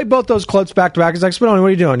fascinating. I played both those clips back to back. It's like, Spadoni, what are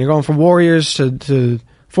you doing? You're going from Warriors to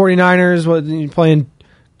 49ers. What, you're playing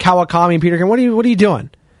Kawakami and Peter King. What are you doing?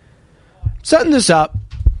 Setting this up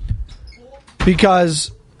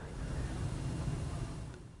because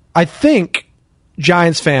I think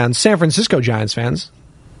Giants fans, San Francisco Giants fans,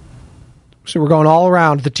 so we're going all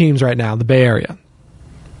around the teams right now, the Bay Area.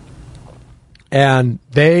 And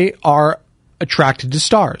they are attracted to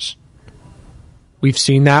stars. We've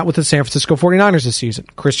seen that with the San Francisco 49ers this season.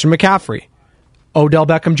 Christian McCaffrey, Odell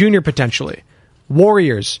Beckham Jr. potentially.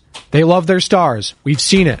 Warriors, they love their stars. We've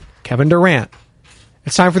seen it. Kevin Durant.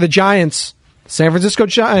 It's time for the Giants, San Francisco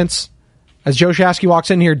Giants, as Joe Shasky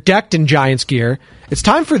walks in here decked in Giants gear. It's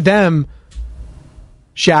time for them,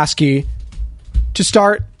 Shasky, to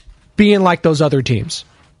start being like those other teams.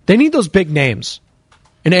 They need those big names.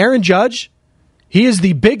 And Aaron Judge, he is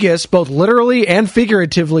the biggest, both literally and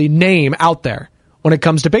figuratively, name out there when it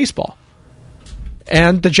comes to baseball.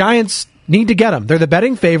 And the Giants need to get him. They're the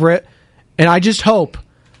betting favorite. And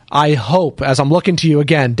I hope, as I'm looking to you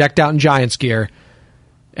again, decked out in Giants gear,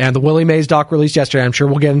 and the Willie Mays doc released yesterday, I'm sure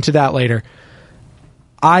we'll get into that later.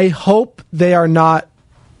 I hope they are not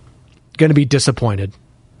going to be disappointed.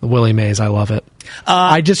 The Willie Mays, I love it.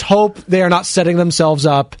 I just hope they are not setting themselves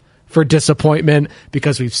up for disappointment,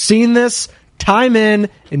 because we've seen this time in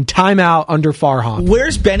and time out under Farhan.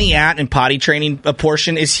 Where's Benny at in potty training a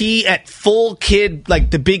portion? Is he at full kid,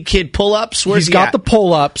 like the big kid pull-ups? He's got the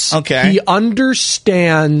pull-ups. Okay. He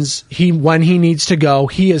understands when he needs to go.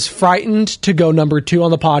 He is frightened to go number 2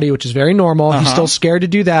 on the potty, which is very normal. He's still scared to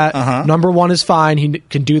do that. Number 1 is fine. He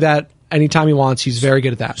can do that anytime he wants. He's very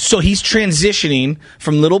good at that. So he's transitioning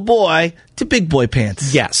from little boy to big boy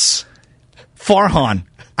pants. Yes. Farhan,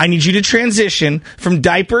 I need you to transition from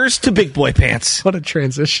diapers to big boy pants. What a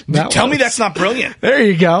transition. Tell me that's not brilliant. There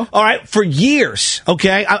you go. All right, for years,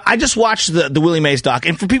 okay? I just watched the Willie Mays doc,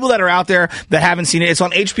 and for people that are out there that haven't seen it, it's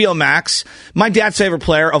on HBO Max. My dad's favorite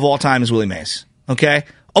player of all time is Willie Mays, okay?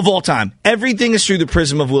 Of all time. Everything is through the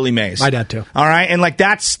prism of Willie Mays. My dad, too. All right? And,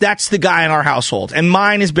 that's the guy in our household. And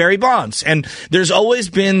mine is Barry Bonds. And there's always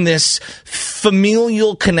been this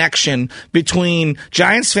familial connection between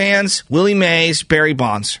Giants fans, Willie Mays, Barry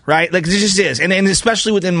Bonds, right? Like, this just is. And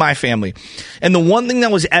especially within my family. And the one thing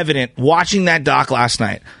that was evident watching that doc last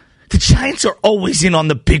night, the Giants are always in on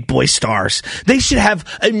the big boy stars. They should have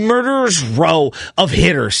a murderer's row of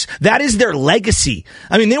hitters. That is their legacy.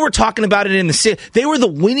 I mean, they were talking about it they were the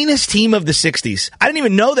winningest team of the 60s. I didn't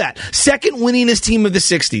even know that. Second winningest team of the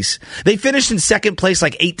 60s. They finished in second place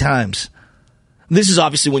like 8 times. This is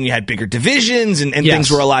obviously when you had bigger divisions and things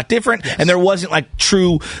were a lot different. Yes. And there wasn't like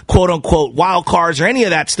true quote-unquote wild cards or any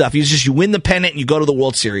of that stuff. It's just you win the pennant and you go to the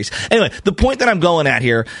World Series. Anyway, the point that I'm going at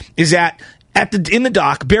here is that in the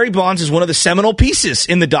doc, Barry Bonds is one of the seminal pieces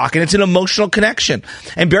in the doc, and it's an emotional connection.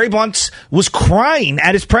 And Barry Bonds was crying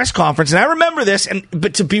at his press conference, and I remember this,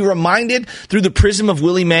 but to be reminded through the prism of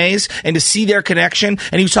Willie Mays and to see their connection,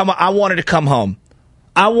 and he was talking about, I wanted to come home.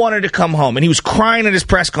 I wanted to come home. And he was crying at his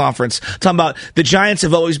press conference, talking about the Giants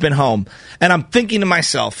have always been home. And I'm thinking to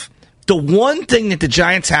myself, the one thing that the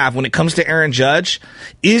Giants have when it comes to Aaron Judge,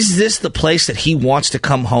 is this the place that he wants to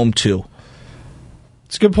come home to?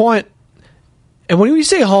 It's a good point. And when we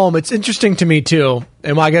say home, it's interesting to me, too.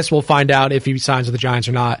 And I guess we'll find out if he signs with the Giants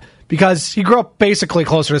or not. Because he grew up basically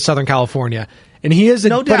closer to Southern California. And he is,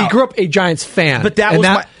 but he grew up a Giants fan. But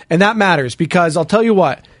and that matters. Because I'll tell you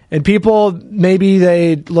what, and people, maybe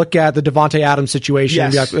they look at the Devontae Adams situation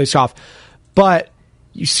and be like, it's off. But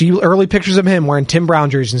you see early pictures of him wearing Tim Brown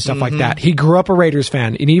jerseys and stuff like that. He grew up a Raiders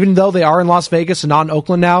fan. And even though they are in Las Vegas and not in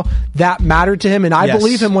Oakland now, that mattered to him. And I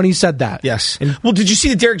believe him when he said that. Yes. Well, did you see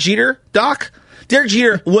the Derek Jeter doc? Derek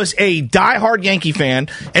Jeter was a diehard Yankee fan,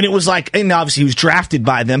 and it was like, and obviously he was drafted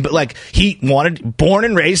by them, but like he born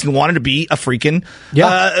and raised and wanted to be a freaking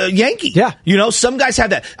Yankee. Yeah. You know, some guys have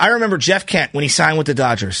that. I remember Jeff Kent when he signed with the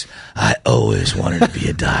Dodgers. I always wanted to be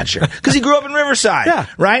a Dodger because he grew up in Riverside,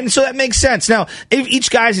 right? And so that makes sense. Now,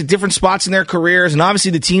 each guy's at different spots in their careers, and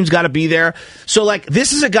obviously the team's got to be there. So like,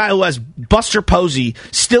 this is a guy who has Buster Posey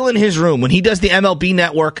still in his room when he does the MLB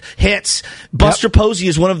Network hits. Buster Posey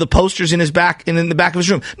is one of the posters in his back in the back of his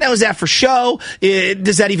room. Now, is that for show?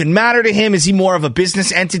 Does that even matter to him? Is he more of a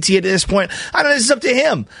business entity at this point? I don't know. It's up to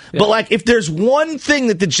him. But like, if there's one thing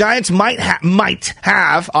that the Giants might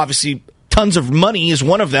have, obviously tons of money is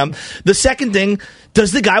one of them. The second thing,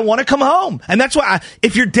 does the guy want to come home? And that's why,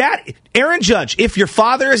 if your dad, Aaron Judge, if your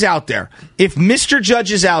father is out there, if Mr.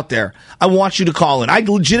 Judge is out there, I want you to call in. I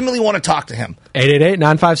legitimately want to talk to him.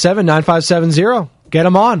 888-957-9570. Get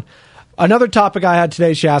him on. Another topic I had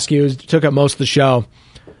today, Shasky, was took up most of the show,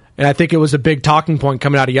 and I think it was a big talking point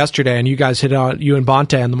coming out of yesterday, and you guys hit on you and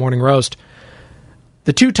Bonte on the morning roast.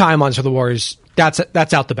 The 2 timelines for the Warriors,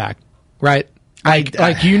 that's out the bag, right?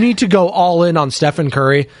 Like you need to go all in on Stephen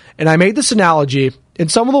Curry, and I made this analogy,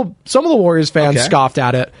 and some of the Warriors fans scoffed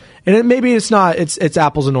at it, and maybe it's not, it's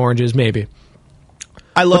apples and oranges, maybe.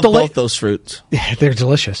 I love both those fruits. They're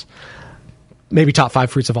delicious. Maybe top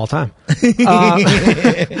 5 fruits of all time.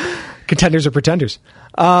 Contenders or pretenders.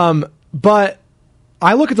 But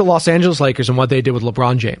I look at the Los Angeles Lakers and what they did with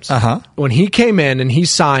LeBron James. When he came in and he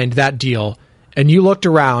signed that deal, and you looked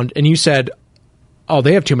around and you said, oh,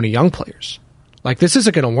 they have too many young players. Like, this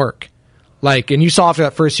isn't going to work. Like, and you saw after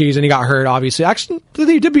that first season, he got hurt, obviously. Actually,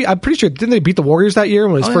 I'm pretty sure, didn't they beat the Warriors that year?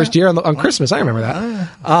 When it was first year on Christmas? I remember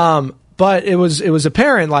that. But it was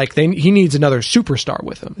apparent, like, he needs another superstar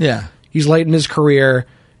with him. Yeah. He's late in his career.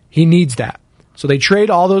 He needs that. So they trade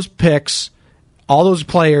all those picks, all those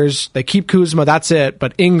players. They keep Kuzma, that's it.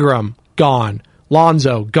 But Ingram, gone.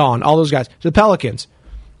 Lonzo, gone. All those guys. The Pelicans.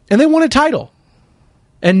 And they won a title.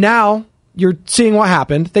 And now you're seeing what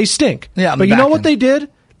happened. They stink. Yeah, but you know what they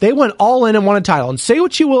did? They went all in and won a title. And say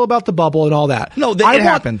what you will about the bubble and all that. No, it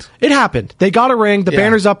happened. It happened. They got a ring. The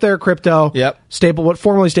banner's up there, Crypto. Yep.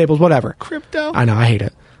 Formerly Staples, whatever. Crypto? I know, I hate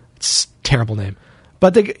it. It's a terrible name.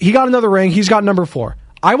 But he got another ring. He's got number 4.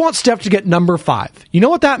 I want Steph to get number 5. You know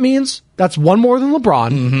what that means? That's one more than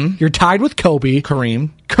LeBron. Mm-hmm. You're tied with Kobe.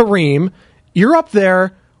 Kareem. You're up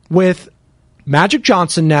there with Magic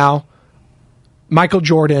Johnson now, Michael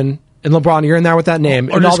Jordan, and LeBron. You're in there with that name.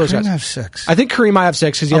 Or and does all those Kareem guys. have 6? I think Kareem might have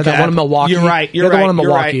 6 because he had that one in Milwaukee. You're right. The one in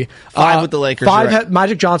Milwaukee. Right. 5 with the Lakers. 5. Right.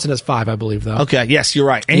 Magic Johnson has 5, I believe, though. Okay, yes, you're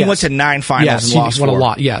right. And he went to 9 finals and lost 4. He won a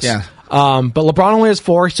lot, yes. Yeah. But LeBron only has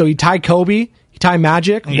 4, so he tied Kobe. He tied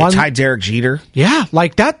Magic. He tied Derek Jeter. Yeah,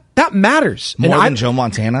 like that matters. More than Joe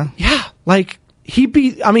Montana? Yeah, like he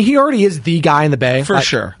already is the guy in the Bay. For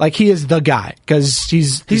sure. Like he is the guy because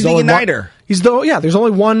he's the uniter. There's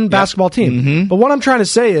only one basketball team. Mm-hmm. But what I'm trying to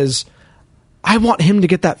say is I want him to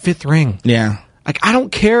get that 5th ring. Yeah. Like I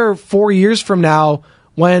don't care 4 years from now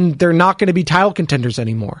when they're not going to be title contenders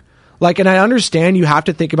anymore. Like, and I understand you have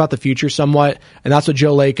to think about the future somewhat, and that's what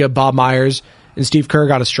Joe Lacob, Bob Myers, and Steve Kerr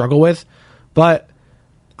got to struggle with. But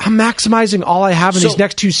I'm maximizing all I have in these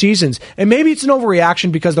next 2 seasons. And maybe it's an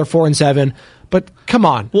overreaction because they're 4-7, but come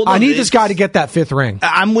on. Well, no, I need this guy to get that 5th ring.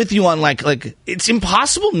 I'm with you on like it's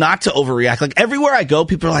impossible not to overreact. Like everywhere I go,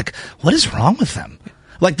 people are like, what is wrong with them?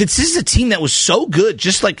 Like this is a team that was so good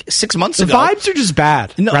just like 6 months ago. The vibes are just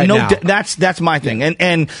bad. Now. That's my thing.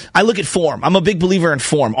 And I look at form. I'm a big believer in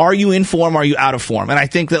form. Are you in form? Are you out of form? And I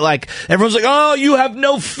think that like everyone's like, oh, you have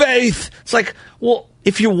no faith. It's like, well,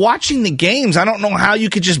 if you're watching the games, I don't know how you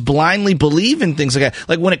could just blindly believe in things like that.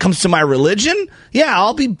 Like when it comes to my religion, yeah,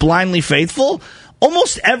 I'll be blindly faithful.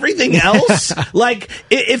 Almost everything else, like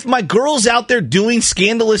if my girl's out there doing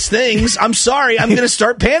scandalous things, I'm sorry, I'm going to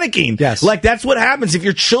start panicking. Yes. Like that's what happens if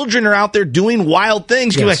your children are out there doing wild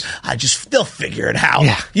things. You're like, they'll figure it out.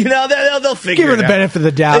 Yeah. You know, they'll figure it out. Give her the benefit of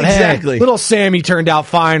the doubt. Exactly. Hey, little Sammy turned out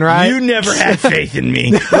fine, right? You never had faith in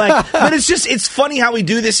me. But it's funny how we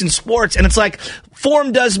do this in sports, and it's like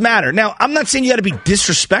form does matter. Now, I'm not saying you got to be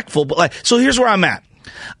disrespectful, but so here's where I'm at.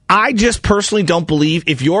 I just personally don't believe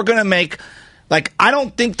if you're going to make. Like, I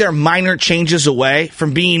don't think they're minor changes away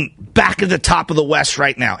from being back at the top of the West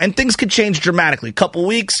right now. And things could change dramatically. Couple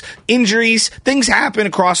weeks, injuries, things happen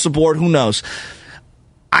across the board. Who knows?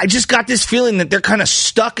 I just got this feeling that they're kind of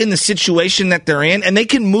stuck in the situation that they're in, and they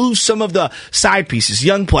can move some of the side pieces,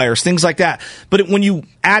 young players, things like that. But when you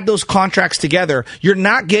add those contracts together, you're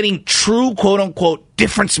not getting true, quote-unquote,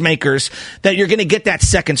 difference makers that you're going to get that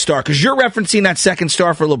second star. Because you're referencing that second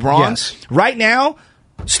star for LeBron. Yes. Right now,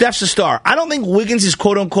 Steph's a star. I don't think Wiggins is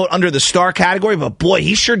quote-unquote under the star category, but boy,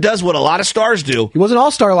 he sure does what a lot of stars do. He was an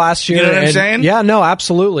all-star last year. You know what I'm saying? Yeah, no,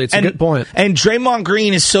 absolutely. It's a good point. And Draymond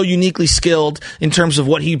Green is so uniquely skilled in terms of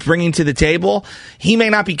what he's bringing to the table. He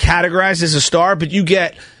may not be categorized as a star, but you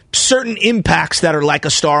get certain impacts that are like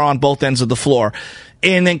a star on both ends of the floor.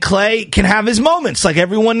 And then Clay can have his moments, like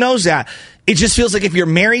everyone knows that. It just feels like if you're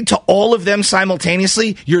married to all of them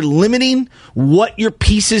simultaneously, you're limiting what your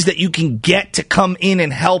pieces that you can get to come in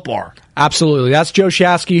and help are. Absolutely. That's Joe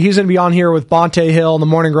Shasky. He's going to be on here with Bonte Hill in the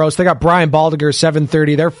Morning Roast. They got Brian Baldinger,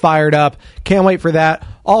 7:30. They're fired up. Can't wait for that.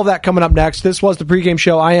 All of that coming up next. This was the pregame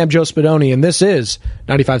show. I am Joe Spadoni, and this is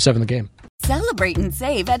 95.7 The Game. Celebrate and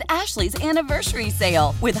save at Ashley's Anniversary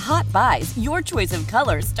Sale. With Hot Buys, your choice of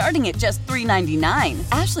colors starting at just $3.99.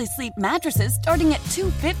 Ashley Sleep mattresses starting at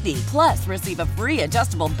 $2.50. Plus, receive a free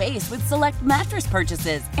adjustable base with select mattress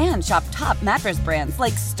purchases. And shop top mattress brands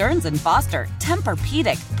like Stearns & Foster,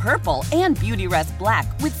 Tempur-Pedic, Purple, and Beautyrest Black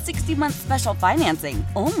with 60-month special financing.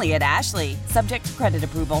 Only at Ashley. Subject to credit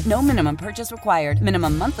approval. No minimum purchase required.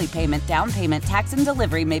 Minimum monthly payment, down payment, tax, and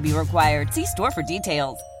delivery may be required. See store for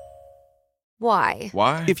details. Why?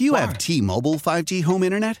 Why? If you have T-Mobile 5G home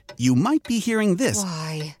internet, you might be hearing this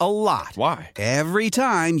Why? a lot. Why? Every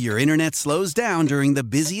time your internet slows down during the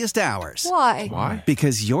busiest hours. Why? Why?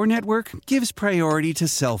 Because your network gives priority to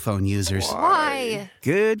cell phone users. Why?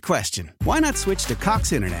 Good question. Why not switch to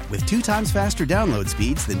Cox Internet with 2 times faster download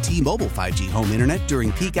speeds than T-Mobile 5G home internet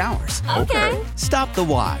during peak hours? Okay. Stop the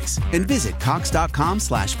whys and visit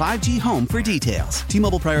cox.com/5G home for details.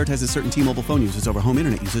 T-Mobile prioritizes certain T-Mobile phone users over home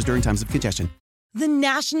internet users during times of congestion. The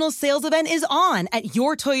national sales event is on at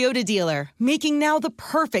your Toyota dealer, making now the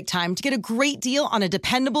perfect time to get a great deal on a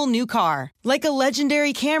dependable new car. Like a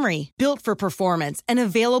legendary Camry, built for performance and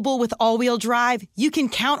available with all-wheel drive, you can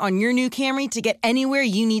count on your new Camry to get anywhere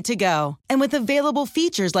you need to go. And with available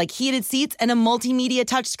features like heated seats and a multimedia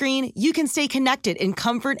touchscreen, you can stay connected in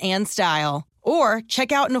comfort and style. Or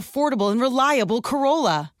check out an affordable and reliable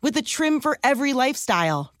Corolla with a trim for every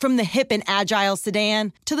lifestyle. From the hip and agile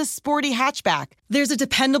sedan to the sporty hatchback, there's a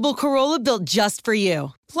dependable Corolla built just for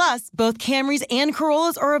you. Plus, both Camrys and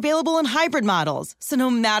Corollas are available in hybrid models, so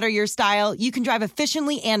no matter your style, you can drive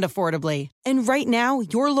efficiently and affordably. And right now,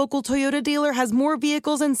 your local Toyota dealer has more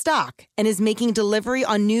vehicles in stock and is making delivery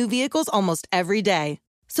on new vehicles almost every day.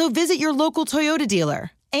 So visit your local Toyota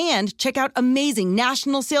dealer. And check out amazing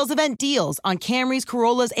national sales event deals on Camrys,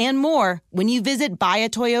 Corollas, and more when you visit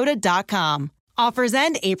buyatoyota.com. Offers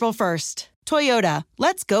end April 1st. Toyota,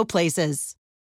 let's go places.